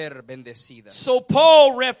va a ser bendecidas. So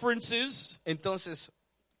Paul references Entonces,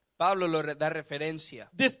 Pablo lo da referencia.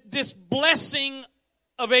 this blessing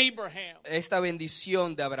of Abraham Esta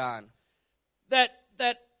bendición de Abraham.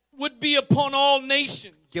 that would be upon all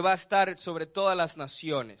nations. Que va a estar sobre todas las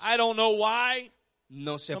naciones. I don't know why.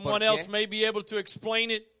 No sé por Someone else qué. may be able to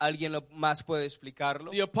explain it. ¿Alguien más puede explicarlo?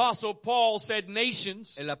 The Apostle Paul said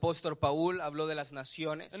nations. El apóstol Paul habló de las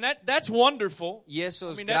naciones. And that's wonderful. Y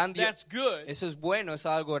eso es that's good. Eso es bueno, es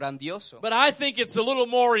algo grandioso. But I think it's a little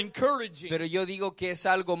more encouraging. Pero yo digo que es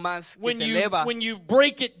algo más que when te eleva when you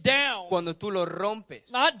break it down. cuando tú lo rompes.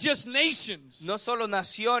 Not just nations. No solo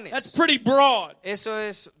naciones. That's pretty broad. Eso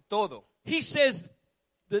es todo. He says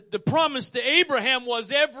the promise to Abraham was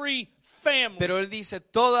every family. Pero él dice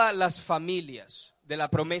todas las familias de la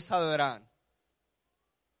promesa de Abraham.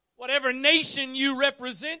 Whatever nation you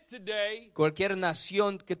represent today Cualquier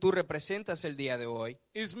nación que tú representas el día de hoy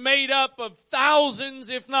is made up of thousands,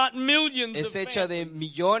 if not millions, es of hecha de families.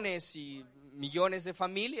 millones y millones de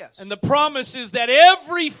familias. And the promise is that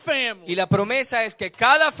every family, Y la promesa es que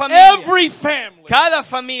cada familia, cada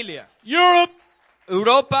familia, Europe,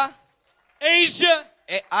 Europa, Asia,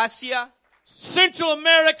 Asia, Central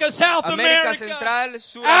America, South América America, Central,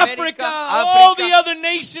 Africa, Suramérica, all the other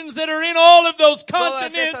nations that are in all of those todas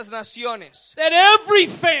continents, esas naciones, that every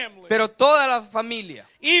family, pero toda la familia,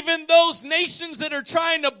 even those nations that are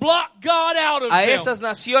trying to block God out of a them. esas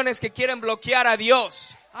naciones que quieren bloquear a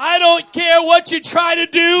Dios. I don't care what you try to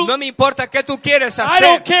do. No me importa qué tú quieres I hacer.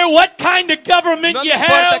 don't care what kind of government No me you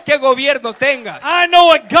importa have. qué gobierno tengas. I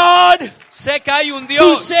know a God Sé que hay un who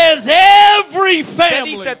Dios says every que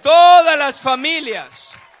family. dice todas las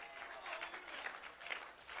familias.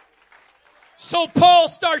 So Paul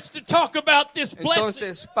starts to talk about this blessing.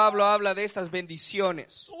 Entonces Pablo habla de estas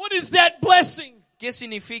bendiciones. What is that blessing? ¿Qué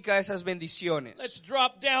significa esas bendiciones? Let's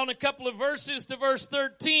drop down a couple of verses to verse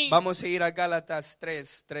 13. Vamos a ir a Gálatas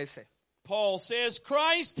 3:13. Paul says,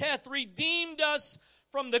 Christ hath redeemed us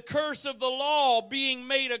from the curse of the law, being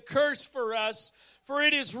made a curse for us. For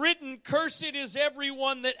it is written, Cursed is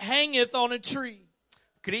everyone that hangeth on a tree.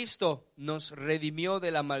 Cristo nos redimió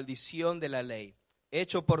de la maldición de la ley,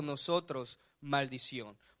 hecho por nosotros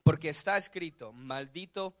maldición. Porque está escrito,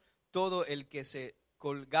 maldito todo el que se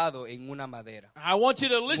colgado en una madera. I want you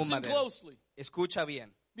to Un listen madero. closely. Escucha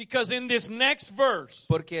bien, Because in this next verse,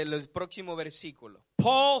 porque el próximo versículo,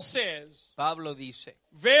 Paul says Pablo dice,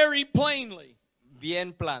 very plainly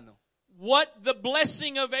bien plano, what the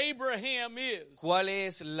blessing of Abraham is ¿cuál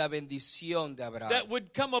es la bendición de Abraham that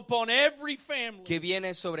would come upon every family. que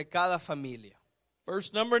viene sobre cada familia?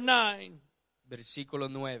 Verse number 9. Versículo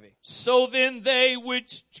 9. So then they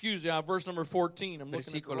which, verse number 14. I'm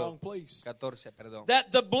looking at the wrong Versículo place. 14, perdón.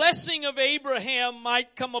 That the blessing of Abraham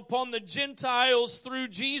might come upon the Gentiles through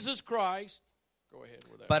Jesus Christ. Go ahead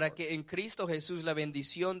with that. Para que en Cristo Jesús la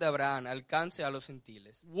bendición de Abraham alcance a los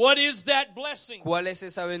gentiles. What is that blessing? ¿Cuál es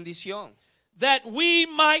esa bendición? That we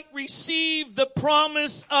might receive the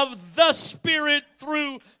promise of the Spirit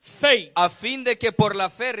through faith. A fin de que por la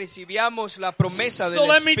fe recibamos la promesa So del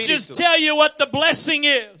let me just Espíritu. tell you what the blessing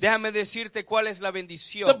is. Déjame decirte cuál es la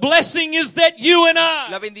bendición. The blessing is that you and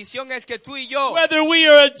La I, bendición es que tú y yo, whether we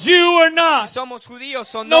are a Jew or si not, somos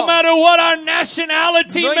judíos o no no, matter what our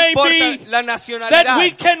nationality no may importa be, la that nacionalidad,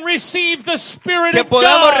 we can receive the Spirit que of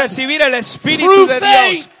podamos God recibir el Espíritu through de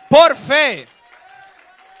faith. Dios por fe.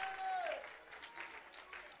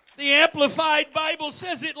 The Amplified Bible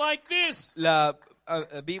says it like this. La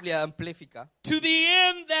Biblia amplifica. To the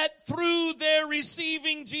end that through their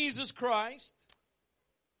receiving Jesus Christ,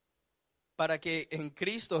 para que en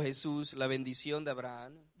Cristo Jesús la bendición de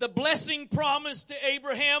Abraham, the blessing promised to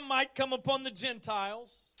Abraham, might come upon the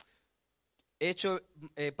Gentiles,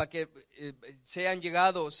 para que sean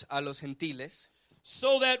llegados a los gentiles,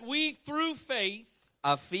 so that we through faith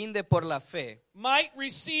a fin de por la fe might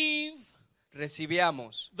recibamos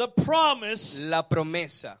recibamos the promise la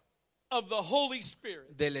promesa of the Holy Spirit.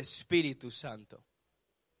 del Espíritu Santo.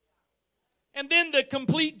 And then the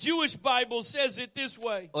complete Jewish Bible says it this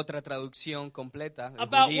way Otra traducción completa el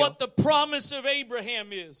about judío, what the promise of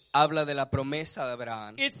Abraham is. habla de la promesa de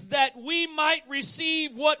Abraham, It's that we might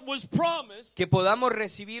receive what was promised, que podamos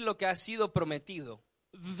recibir lo que ha sido prometido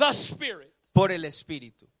the Spirit. por el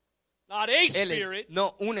Espíritu. Not a spirit,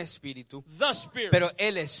 No un espíritu, the Spirit. pero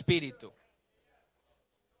el Espíritu.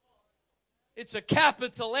 It's a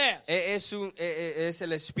capital S. Es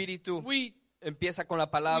el Espíritu. We Empieza con la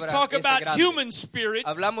palabra talk S about grande. human spirits.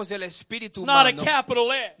 Hablamos del espíritu It's not a humano.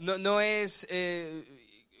 capital S. No es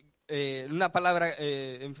una palabra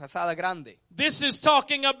enfasada grande. This is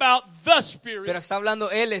talking about the Spirit, Pero está hablando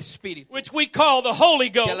el Espíritu. which we call the Holy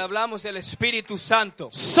Que Ghost. le hablamos del Espíritu Santo.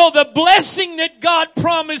 So the blessing that God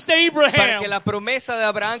promised Para que Abraham la promesa de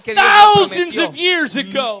Abraham que Dios le thousands prometió of years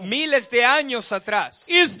ago miles de años atrás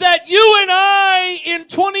is that you and I in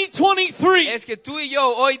 2023 es que tú y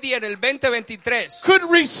yo hoy día en el 2023 could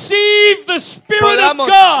receive the Spirit of podamos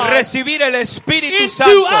God recibir el Espíritu into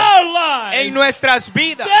Santo our lives. en nuestras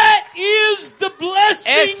vidas. That is the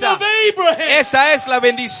blessing of Abraham. Esa es la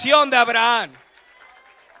bendición de Abraham.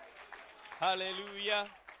 Aleluya.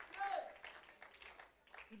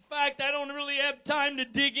 In fact, I don't really have time to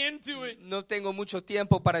dig into it. No tengo mucho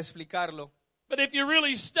tiempo para explicarlo, But if you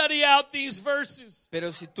really study out these verses,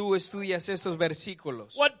 pero si tú estudias estos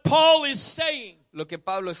versículos, what Paul is saying lo que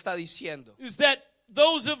Pablo está diciendo, is that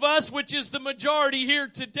those of us, which is the majority here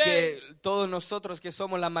today, que todos nosotros que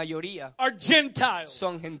somos la mayoría are Gentiles.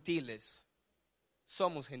 son gentiles.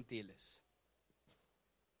 Somos gentiles.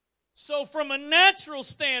 So from a natural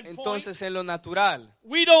standpoint, Entonces en lo natural,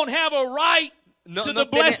 we don't have a right to the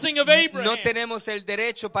blessing of Abraham. no tenemos el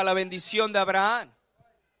derecho para la bendición de Abraham.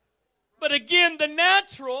 But again, the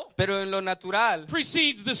natural Pero en lo natural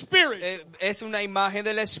precedes the spirit. Es una imagen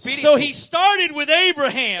del Espíritu. So he started with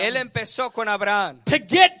Abraham Él empezó con Abraham to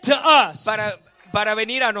get to us. para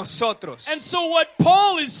venir a nosotros. And so what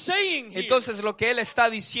Paul is saying here Entonces lo que él está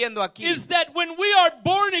diciendo aquí is that when we are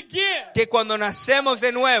born again, que cuando nacemos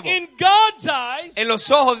de nuevo in God's eyes, en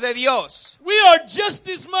los ojos de Dios we are just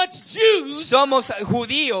as much Jews somos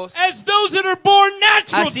judíos as those that are born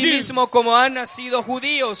natural así Jews. mismo como han nacido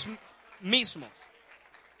judíos mismos.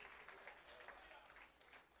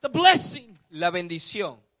 The blessing La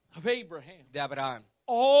bendición of Abraham. de Abraham.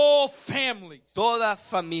 All families. Toda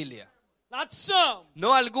familia. Not some.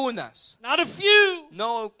 No algunas. Not a few.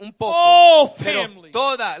 No un poco. All Pero families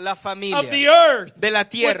toda la of familia the earth de la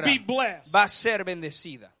tierra would be blessed. va a ser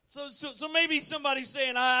bendecida. So maybe somebody's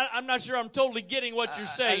saying, I'm not sure I'm totally getting what you're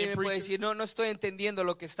saying, Alguien me puede preacher. decir, no estoy entendiendo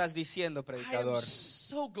lo que estás diciendo, I am predicador.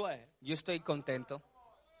 so glad. Yo estoy contento.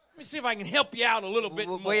 Let me see if I can help you out a little bit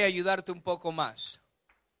Voy more. a ayudarte un poco más.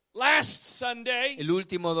 Last Sunday El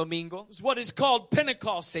último domingo was what is called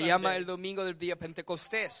Pentecost se Sunday. llama el domingo del día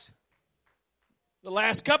Pentecostés. The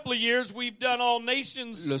last couple of years we've done All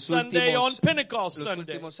Nations Los Sunday on Pentecost los Sunday.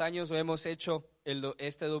 últimos años hemos hecho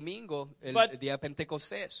este domingo, el But día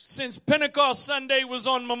Pentecostés. since Pentecost Sunday was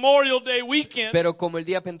on Memorial Day weekend, Pero como el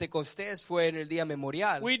día Pentecostés fue en el día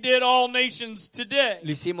memorial, we did All Nations today.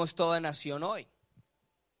 lo hicimos toda nación hoy.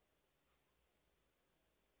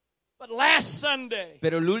 But last Sunday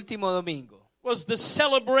Pero el último domingo was the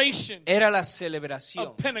celebration era la celebración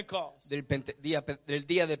of Pentecost. del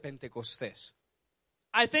día de Pentecostés.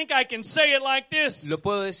 I think I can say it like this. Lo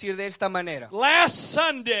puedo decir de esta manera. Last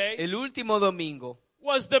Sunday El último domingo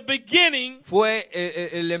was the beginning, fue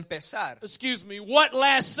el empezar. excuse me, what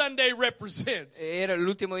last Sunday represents Era el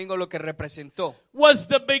último domingo lo que representó. was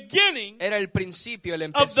the beginning Era el principio, el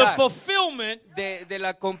of the empezar fulfillment de la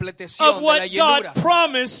of completación, de what la llenura. God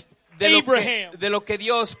promised De Abraham. de lo que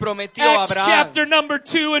Dios prometió a Acts Abraham. chapter number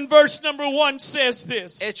 2 and verse number 1 says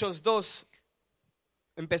this. Hechos 2,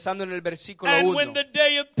 empezando en el versículo And 1. when the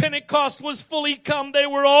day of Pentecost was fully come, they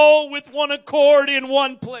were all with one accord in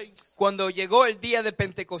one place. Cuando llegó el día de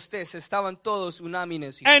Pentecostés, estaban todos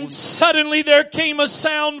unánimes y And juntos. suddenly there came a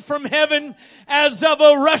sound from heaven as of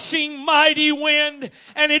a rushing mighty wind,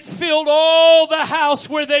 and it filled all the house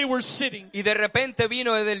where they were sitting. Y de repente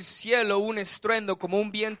vino del cielo un estruendo como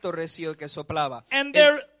un viento recio que soplaba, And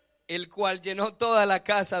there el cual llenó toda la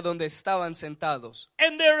casa donde estaban sentados.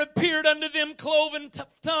 And there appeared unto them cloven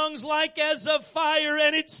tongues like as of fire,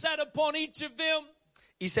 and it sat upon each of them.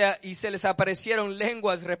 Y se les aparecieron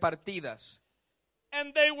lenguas repartidas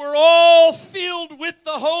And they were all filled with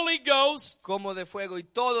the Holy Ghost. como de fuego, y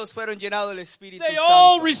todos fueron llenados del Espíritu They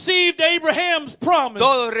all Santo. received Abraham's promise.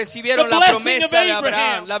 Todos recibieron the la blessing promesa of de Abraham.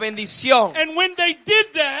 Abraham, la bendición. And when they did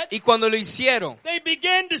that, Y cuando lo hicieron, they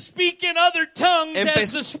began to speak in other tongues as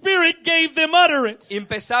Empe- the Spirit gave them utterance.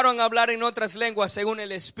 empezaron a hablar en otras lenguas según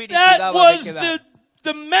el Espíritu That daba de was quedar.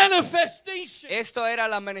 the manifestation Esto era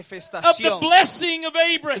la of the manifestación blessing of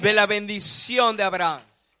de Abraham. la bendición de Abraham.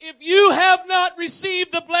 If you have not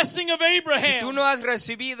received the blessing of Si tú Abraham, no has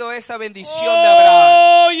recibido esa bendición de Abraham,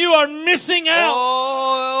 oh, you are missing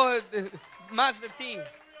out. Más de ti.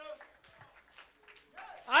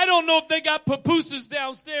 I don't know if they got pupusas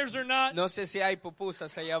downstairs or not, No sé si hay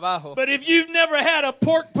pupusas allá abajo. but if you've never had a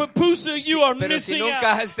pork pupusa, you are Pero si missing nunca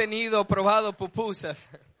out. has tenido probado pupusas,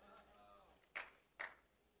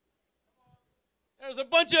 There's a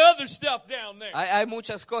bunch of other stuff down there. hay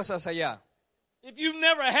muchas cosas allá. If you've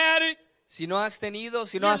never had it, Si no has tenido,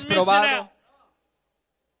 si no you're has missing probado, out.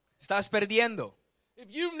 estás perdiendo. If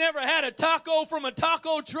you've never had a taco from a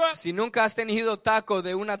taco truck, Si nunca has tenido taco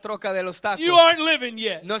de una troca de los tacos, you aren't living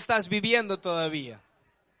yet. no estás viviendo todavía.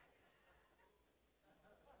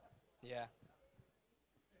 Yeah.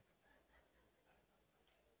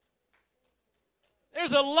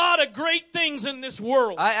 There's a lot of great things in this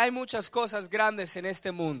world. Hay muchas cosas grandes en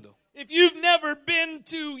este mundo. If you've never been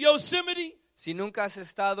to Yosemite, Si nunca has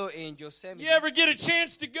estado en you Yosemite ever get a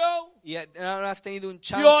chance to go? y no has tenido un ought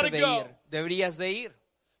chance to de go. ir, deberías de ir.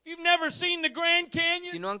 If you've never seen the Grand Si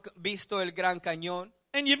Canyon no han visto el Gran Cañón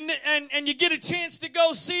and you get a chance to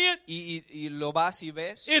go see it, y lo vas y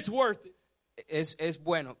ves, it's worth it. es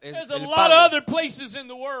bueno. Es There's a el lot pago. of other places in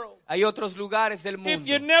the world. Hay otros lugares del If mundo.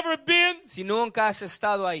 you've never been Si nunca has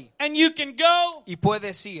estado ahí and you can go, y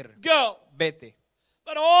puedes ir, go. vete.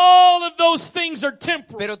 But all of those things are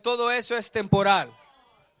temporal. Pero todo eso es temporal.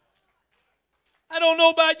 I don't know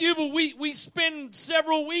about you, but we spend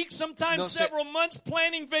several weeks, sometimes No sé. several months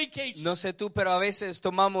planning vacations. No sé tú, pero a veces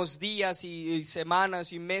tomamos días y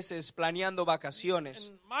semanas y meses planeando vacaciones.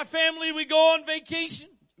 And my family, we go on vacation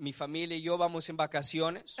Mi familia y yo vamos en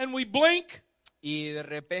vacaciones and we blink y de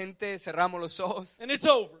repente cerramos los ojos and it's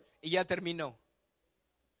over. y ya terminó.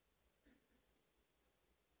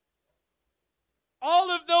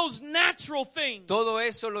 All of those natural things Todo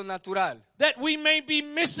eso lo natural that we may be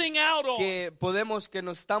missing out on, que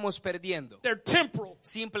nos estamos perdiendo. they're temporal.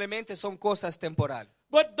 Simplemente son cosas temporales.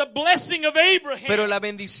 But the blessing of Abraham Pero la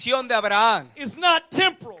bendición de Abraham is not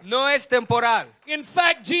temporal. no es temporal. In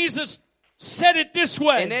fact, Jesus said it this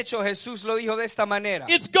way. En hecho, Jesús lo dijo de esta manera.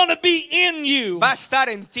 It's going to be in you. Va a estar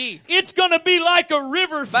en ti. It's going to be like a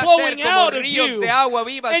river Va a ser flowing como out of ríos you. de agua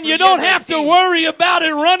viva And you fluyendo don't en have ti. to worry about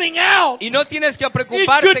it running out. Y no tienes que It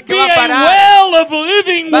preocuparte could que be va a a parar. well of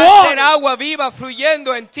living Va a ser water. agua viva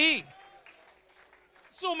fluyendo en ti.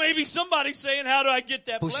 So maybe somebody's saying, how do I get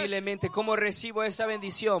that blessing? Posiblemente, ¿cómo recibo esa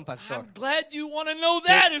bendición, pastor? I'm glad you want to know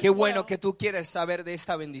that as Qué bueno well. que tú quieres saber de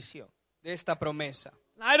esta bendición, de esta promesa.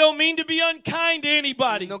 I don't mean to be unkind to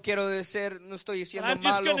anybody. No quiero decir, no estoy But diciendo I'm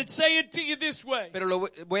just malo, going to say it to you this way. pero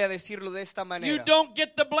voy a decirlo de esta You manera. don't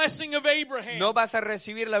get the blessing of Abraham No vas a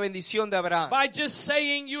recibir la bendición de Abraham. by just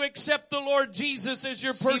saying you accept the Lord Jesus as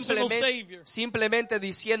your personal Savior. Simplemente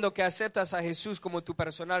diciendo que aceptas a Jesús como tu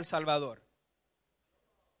personal Salvador.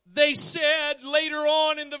 They said later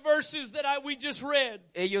on in the verses that we just read,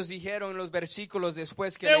 Ellos dijeron en los versículos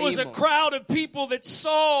después que there was a leímos crowd of people that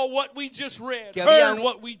saw what we just read, que heard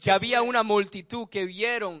what we que just había read. una multitud que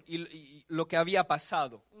vieron y lo que había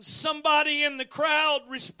pasado. Somebody in the crowd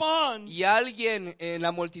responds, Y alguien en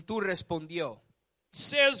la multitud respondió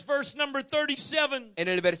says verse number 37, en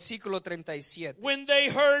el versículo 37. when they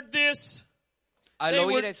heard this, Al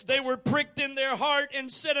oír esto, they were pricked in their heart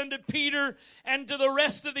and said unto Peter and to the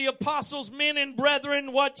rest of the apostles, men and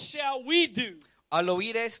brethren, what shall we do? al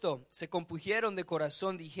oír esto, se compungieron de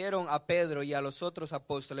corazón, dijeron a Pedro y a los otros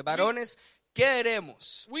apóstoles, varones, ¿qué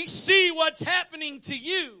haremos? We see what's happening to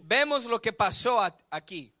you. Vemos lo que pasó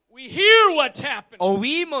aquí. We hear what's happening.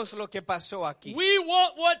 Oímos lo que pasó aquí. We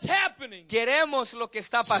want what's happening. Queremos lo que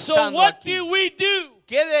está So pasando what aquí. do we do?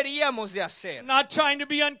 ¿Qué deberíamos de hacer? I'm not trying to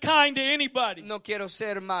be unkind to anybody. No quiero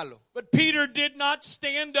ser malo. But Peter did not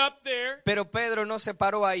stand up there Pero Pedro no se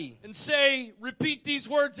paró ahí and say, repeat these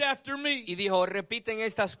words after me. y dijo, repiten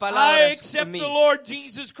estas I palabras accept con mí. the Lord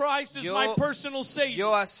Jesus Christ as Yo- my personal Savior.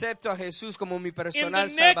 Yo acepto a Jesús como mi personal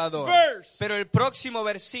In the next Salvador. verse, Pero el próximo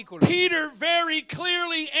versículo, Peter very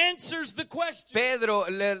clearly answers the question. Pedro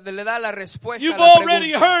le da la respuesta You've a la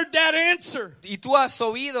already pregunta. heard that answer Y tú has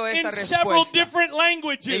oído esa in several respuesta different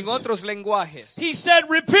languages. en otros lenguajes. He said,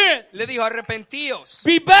 repent. Le dijo, arrepentíos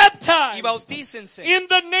Be baptized y bautícense in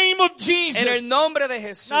the name of Jesus. en el nombre de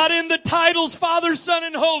Jesús. Not in the titles Father, Son,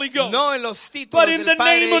 and Holy Ghost. No en los títulos But in del the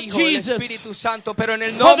Padre, name of Hijo y el Jesus. Espíritu Santo, pero en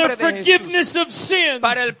el For the nombre de Jesús. forgiveness of sins.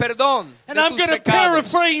 Para el perdón And de I'm tus going to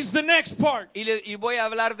pecados. paraphrase the next part. Y voy a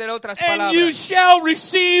hablar de otras And you palabras. shall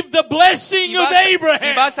receive the blessing of Y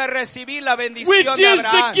Abraham, vas a recibir la bendición which de is the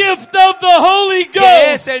Abraham, gift of the Holy que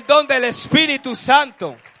es Ghost. el don del Espíritu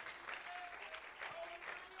Santo.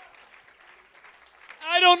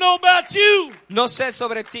 I don't know about you, No sé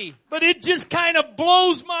sobre ti, but it just kind of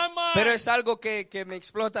blows my pero mind es algo que me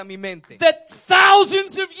explota mi mente. that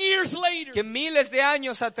thousands of years later, Que miles de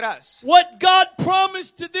años atrás, what God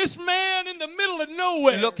promised to this man in the middle of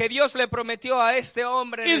nowhere lo que Dios le prometió a este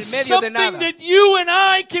hombre en is el medio de something nada, that you and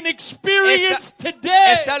I can experience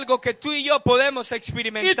today. es algo que tú y yo podemos It's a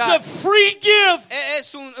experimentar. free gift.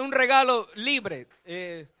 Es un regalo libre,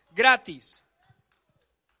 gratis.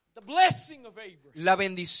 The blessing of Abraham. La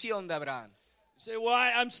bendición de Abraham. You say, well,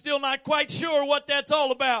 I'm still not quite sure what that's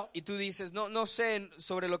all about. Y tú dices, no sé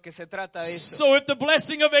sobre lo que se trata esto. So if the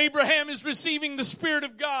blessing of Abraham is receiving the Spirit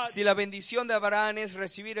of God, Si la bendición de Abraham es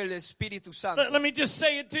recibir el Espíritu Santo, let me just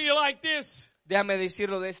say it to you like this. déjame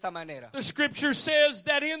decirlo de esta manera. The scripture says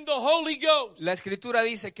that in the Holy Ghost, La Escritura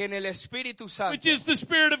dice que en el Espíritu which Santo, is the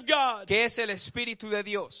Spirit of God, que es el Espíritu de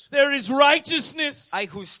Dios, there is righteousness, hay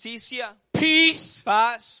justicia, peace,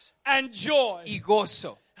 paz and joy. y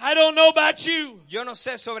gozo. I don't know about you, Yo no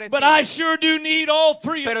sé sobre but ti, I sure do need all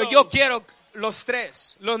three pero of yo those. quiero los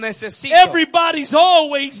tres, los necesito. Everybody's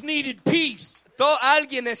always needed peace.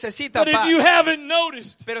 Alguien necesita But if paz. you haven't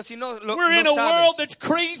noticed, Pero si no lo we're in no a world sabes, that's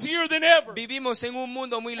crazier than ever. vivimos en un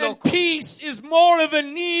mundo muy And loco. peace is more of a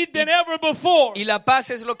need than ever before. Y la paz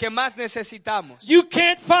es lo que más necesitamos. You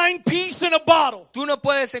can't find peace in a bottle. Tú no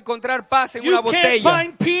puedes encontrar paz en You una can't botella.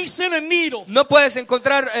 find peace in a needle. No puedes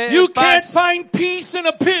encontrar You can't paz find peace in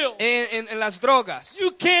a pill. en las drogas.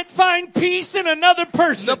 You can't find peace in another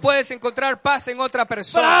person. No puedes encontrar paz en otra But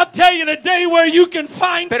persona. I'll tell you today where you can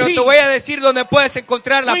find Pero peace. te voy a decir dónde puedes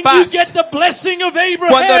encontrar la When you paz. get the blessing of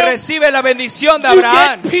Cuando Abraham, recibes la bendición de you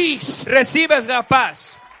Abraham, get peace. recibes la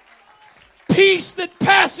paz. Peace that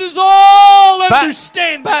passes all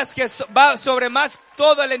understanding. Paz que va sobre más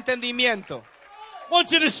todo el entendimiento. I want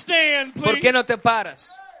you to stand, ¿Por please. qué no te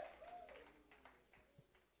paras?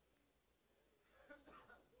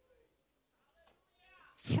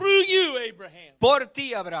 Through you, Abraham, Por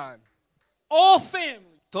ti, Abraham. all families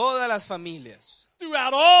Todas las familias,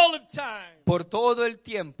 throughout all of time por todo el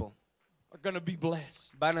tiempo, are going to be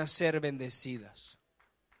blessed. van a ser bendecidas.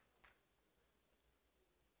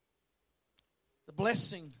 The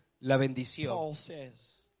blessing, La bendición, Paul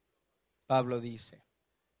says, Pablo dice,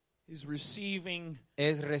 is receiving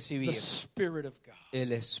es the recibir Spirit of God.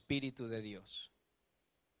 el Espíritu de Dios.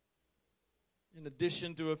 In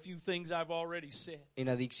addition to a few things I've already said, En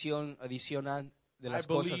adicional de I las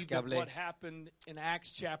cosas believe que that hablé, what happened in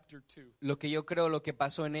Acts chapter 2 lo que yo creo lo que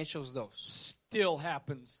pasó en Hechos 2, still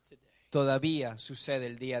happens today. todavía sucede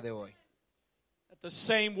el día de hoy. At the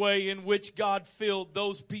same way in which God filled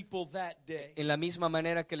those people that day. En la misma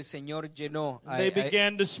manera que el Señor llenó They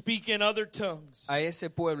began to speak in other tongues a ese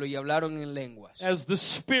pueblo y hablaron en lenguas, as the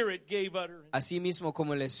Spirit gave utterance. así mismo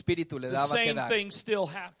como el Espíritu le The daba que same dar. thing still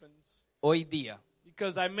happens. Hoy día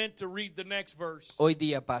meant to read the next verse. Hoy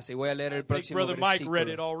día pasa y voy a leer el I think próximo Brother Mike read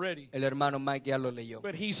it versículo. already. El hermano Mike ya lo leyó.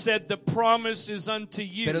 But he said the promise is unto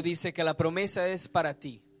you Pero dice que la promesa es para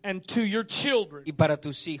ti and to your children y para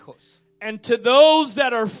tus hijos and to those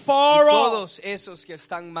that are y far off. todos esos que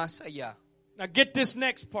están más allá. Now get this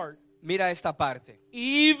next part. Mira esta parte.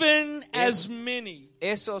 Even as many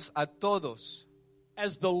Esos a todos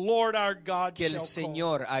as the Lord our God que el shall call.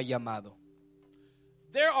 Señor ha llamado.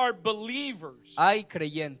 There are believers, Hay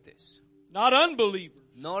creyentes, not unbelievers.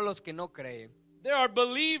 no los que no creen, There are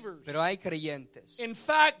believers. pero hay creyentes. In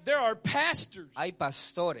fact, there are pastors Hay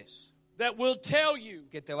pastores that will tell you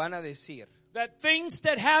que te van a decir that things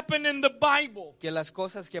that happen in the Bible, que las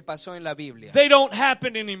cosas que pasó en la Biblia they don't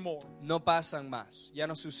happen anymore. no pasan más, ya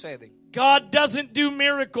no suceden. God doesn't do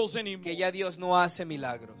miracles anymore. Que ya Dios no hace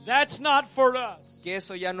milagros. That's not for us. Que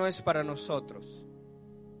eso ya no es para nosotros.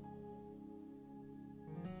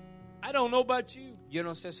 I don't know about you, Yo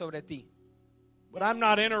no sé sobre ti, but I'm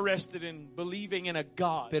not interested in believing in a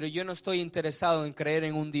God pero yo no estoy interesado en creer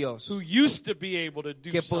en un Dios who used to be able to do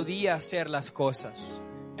que something podía hacer las cosas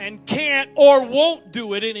and can't or won't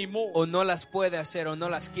do it anymore. o no las puede hacer o no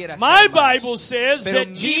las quiere hacer My más. Bible says Pero that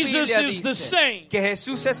mi Jesus Biblia is the dice same que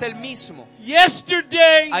Jesús es el mismo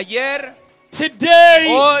yesterday, ayer, today,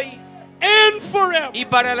 hoy and forever. y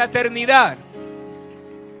para la eternidad.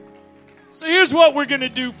 So here's what we're going to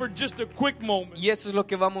do for just a quick moment. Y eso es lo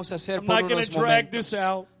que vamos a hacer I'm por not going unos to drag momentos. this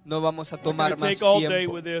out. No vamos a I'm tomar going to más take all day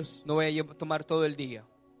tiempo. with this. No voy a tomar todo el día.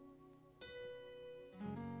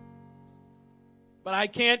 But I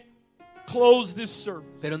can't close this service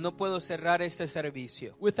Pero no puedo cerrar este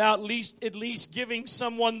servicio without at least giving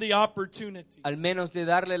someone the opportunity al menos de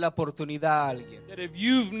darle la oportunidad a alguien that if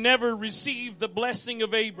you've never received the blessing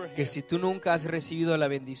of Abraham, que si tú nunca has recibido la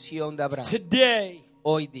bendición de Abraham, today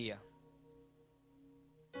hoy día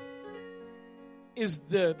is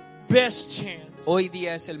the best chance. hoy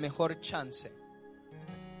día es el mejor chance.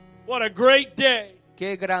 What a great day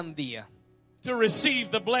Qué gran día to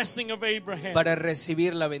receive the blessing of Abraham. para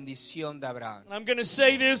recibir la bendición de Abraham. I'm going to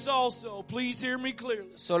say this also. Please hear me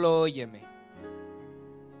clearly. Solo óyeme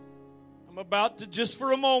I'm about to, just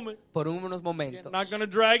for a moment, por unos I'm momentos. not going to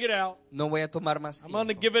drag it out. No voy a tomar más I'm going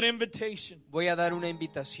to tiempo. give an invitation. Voy a dar una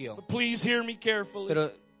invitación, But please hear me carefully.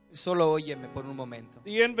 pero solo óyeme por un momento.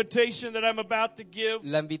 The invitation that I'm about to give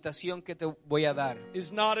La invitación que te voy a dar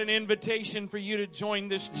is not an invitation for you to join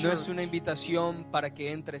this church. no es una invitación para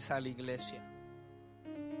que entres a la iglesia.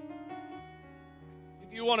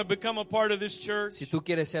 If you want to become a part of this church, Si tú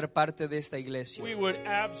quieres ser parte de esta iglesia, we would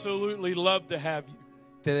absolutely love to have you.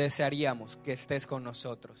 te desearíamos que estés con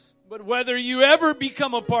nosotros. But whether you ever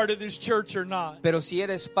become a part of this church or not, Pero si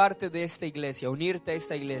eres parte de esta iglesia, unirte a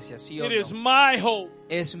esta iglesia, sí o it is no, my hope,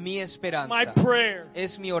 es mi my esperanza, prayer,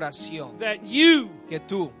 es mi oración, that you que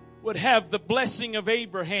tú would have the blessing of tengas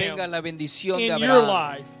Abraham, la bendición de in your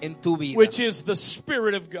Abraham life, en tu vida, which is the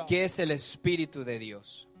Spirit of God. que es el Espíritu de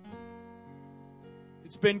Dios.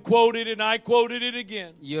 It's been quoted and I quoted it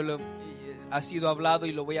again. Ha sido hablado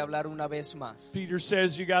y lo voy a hablar una vez más. Peter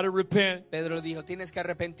says you got to repent. Pedro dijo, tienes que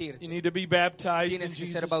arrepentirte. You need to be baptized in Tienes que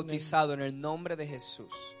ser Jesus' name. bautizado en el nombre de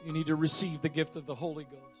Jesús. You need to receive the gift of the Holy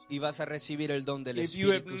Ghost. Y vas a recibir el don del If you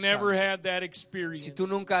have Espíritu never Santo. had that experience, Si tú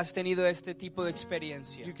nunca has tenido este tipo de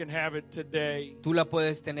experiencia, you can have it today, tú la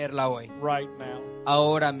puedes tenerla hoy, right now.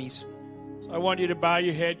 ahora mismo. So I want you to bow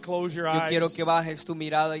your head, close your Yo eyes. quiero que bajes tu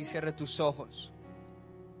mirada y cierre tus ojos.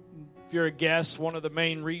 If you're a guest, one of the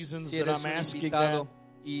main reasons Si that eres I'm un asking invitado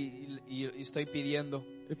that, y estoy pidiendo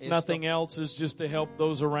if esto, nothing else, is just to help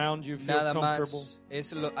those around you feel nada comfortable. más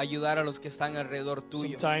es ayudar a los que están alrededor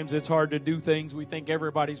tuyo. Sometimes it's hard to do things. We think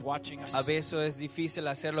everybody's watching us. A veces es difícil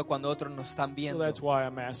hacerlo cuando otros nos están So viendo. that's why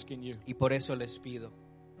I'm asking you. Y por eso les pido.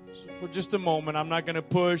 So for just a moment, I'm not going to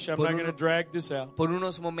push. I'm not going to drag this out. Por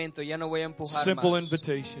unos momentos ya no voy a empujar Simple más.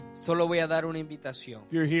 invitation. Solo voy a dar una invitación.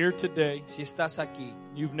 If you're here today, Si estás aquí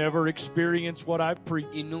you've never experienced what I've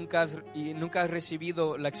preached, y nunca has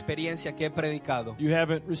recibido la experiencia que he predicado you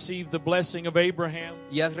haven't received the blessing of Abraham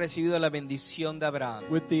y has recibido la bendición de Abraham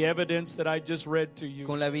with the evidence that I just read to you,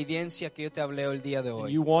 con la evidencia que yo te hablé el día de and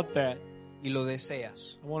hoy you want that, y lo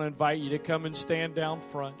deseas, I want to invite you to come and stand down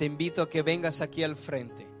front. te invito a que vengas aquí al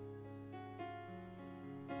frente.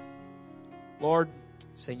 Lord,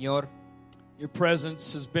 Señor, your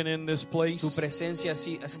presence has been in this place tu presencia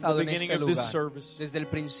sí ha from estado the en beginning este of this lugar service. desde el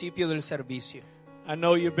principio del servicio. I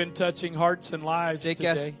know you've been touching hearts and lives Sé que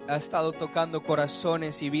has today. estado tocando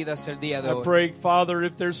corazones y vidas el día de I hoy. pray, Father,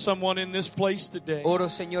 if there's someone in this place today Oro,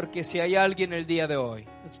 Señor, que si hay alguien el día de hoy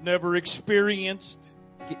that's never experienced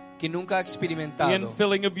que nunca ha the experimentado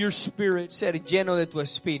infilling of your Spirit ser lleno de tu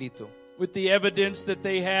espíritu, with the evidence that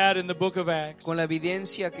they had in the book of Acts, con la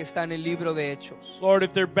evidencia que está en el libro de Hechos, Lord,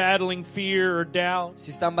 if they're battling fear or doubt,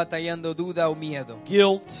 si están batallando duda o miedo,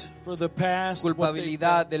 guilt for the past, what they've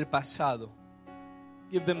culpabilidad done, del pasado,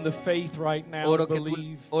 give them the faith right now oro to que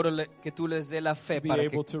believe, que tú les dé la fe to be para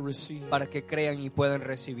able to receive. para que crean y puedan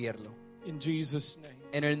recibirlo. In Jesus' name.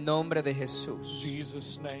 En el nombre de Jesús.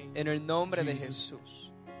 Jesus' name. En el nombre de Jesus. Jesús.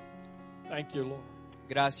 Thank you, Lord.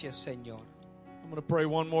 Gracias, Señor. I'm going to pray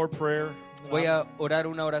one more prayer. Voy a orar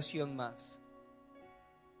una oración más.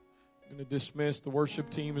 I'm going to dismiss. The worship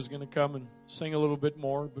team is going to come and sing a little bit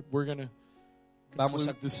more, but we're going to Vamos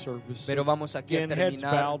conclude a- this service. pero vamos aquí a Again, heads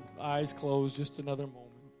terminar. bowed, eyes closed, just another moment.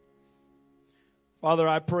 Father,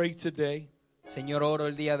 I pray today Señor, oro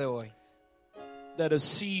el día de hoy that a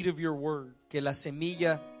seed of your word que la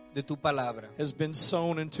semilla de tu palabra has been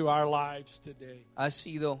sown into our lives today. ha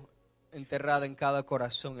sido enterrada en cada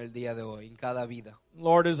corazón el día de hoy, en cada vida.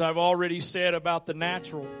 Lord, as I've already said about the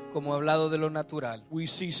natural, Como he hablado de lo natural, we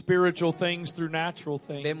see spiritual things through natural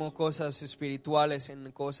things. vemos cosas espirituales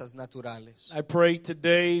en cosas naturales. I pray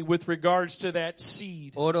today with regards to that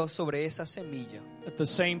seed Oro sobre esa semilla, that the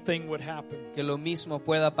same thing would happen. que lo mismo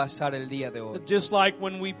pueda pasar el día de hoy. That just like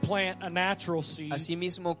when we plant a natural seed,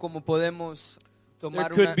 Asimismo, como podemos there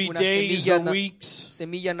tomar could be una days semilla, or weeks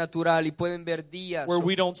semilla natural y pueden ver días where o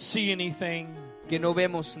we don't see anything que no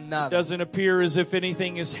vemos It nada. doesn't appear as if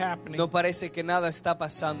anything is happening. No parece que nada está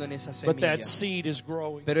pasando en esa But semilla. that seed is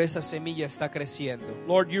growing. Pero esa semilla está creciendo.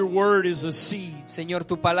 Lord, your word is a seed. Señor,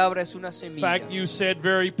 tu palabra es una In semilla. fact, you said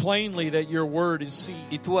very plainly that your word is seed.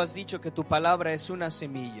 Y tú has dicho que tu palabra es una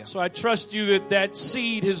semilla. So I trust you that that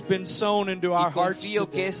seed has been sown into our Y hearts confío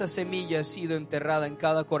que today. esa semilla ha sido enterrada en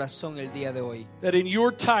cada corazón el día de hoy. That in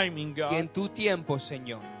your timing, Que en God, tu tiempo,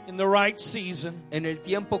 Señor, in the right season, en el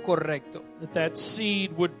tiempo correcto, that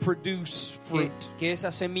seed would produce fruit. que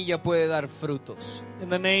esa semilla puede dar frutos. In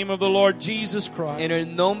the name of the Lord Jesus Christ, En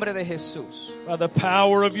el nombre de Jesús, by the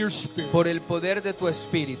power of your Spirit, por el poder de tu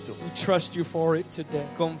Espíritu, we trust you for it today.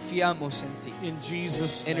 confiamos en ti. In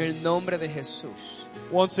Jesus' En name. el nombre de Jesús.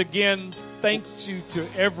 Once again, thank you to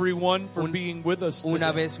everyone for being with us Una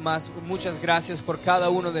today. vez más, muchas gracias por cada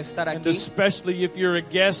uno de estar And aquí. especially if you're a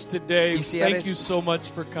guest today, Y si thank eres you so much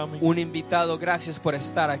for coming. Un invitado, gracias por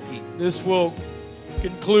estar aquí. This will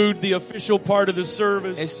conclude the official part of the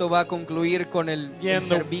service. Esto va a concluir con el Again,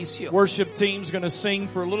 the servicio, worship team's going to sing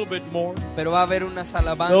for a little bit more. pero va a haber unas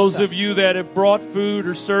alabanzas. Those of you that have brought food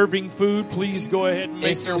or serving food, please go ahead and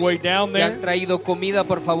make your Esos way down que han there. traído comida,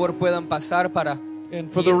 por favor, puedan pasar para. And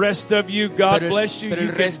for the rest of you, God bless you. Pero You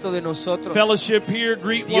el can resto de nosotros, fellowship here,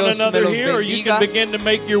 greet one Dios me another los here, or you bendiga. can begin to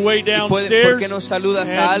make your way ¿por qué downstairs no saludas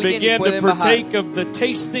a and alguien y begin to pueden bajar? partake of the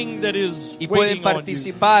tasting that is Y pueden waiting on you.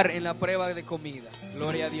 participar en la prueba de comida?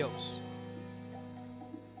 Gloria a Dios.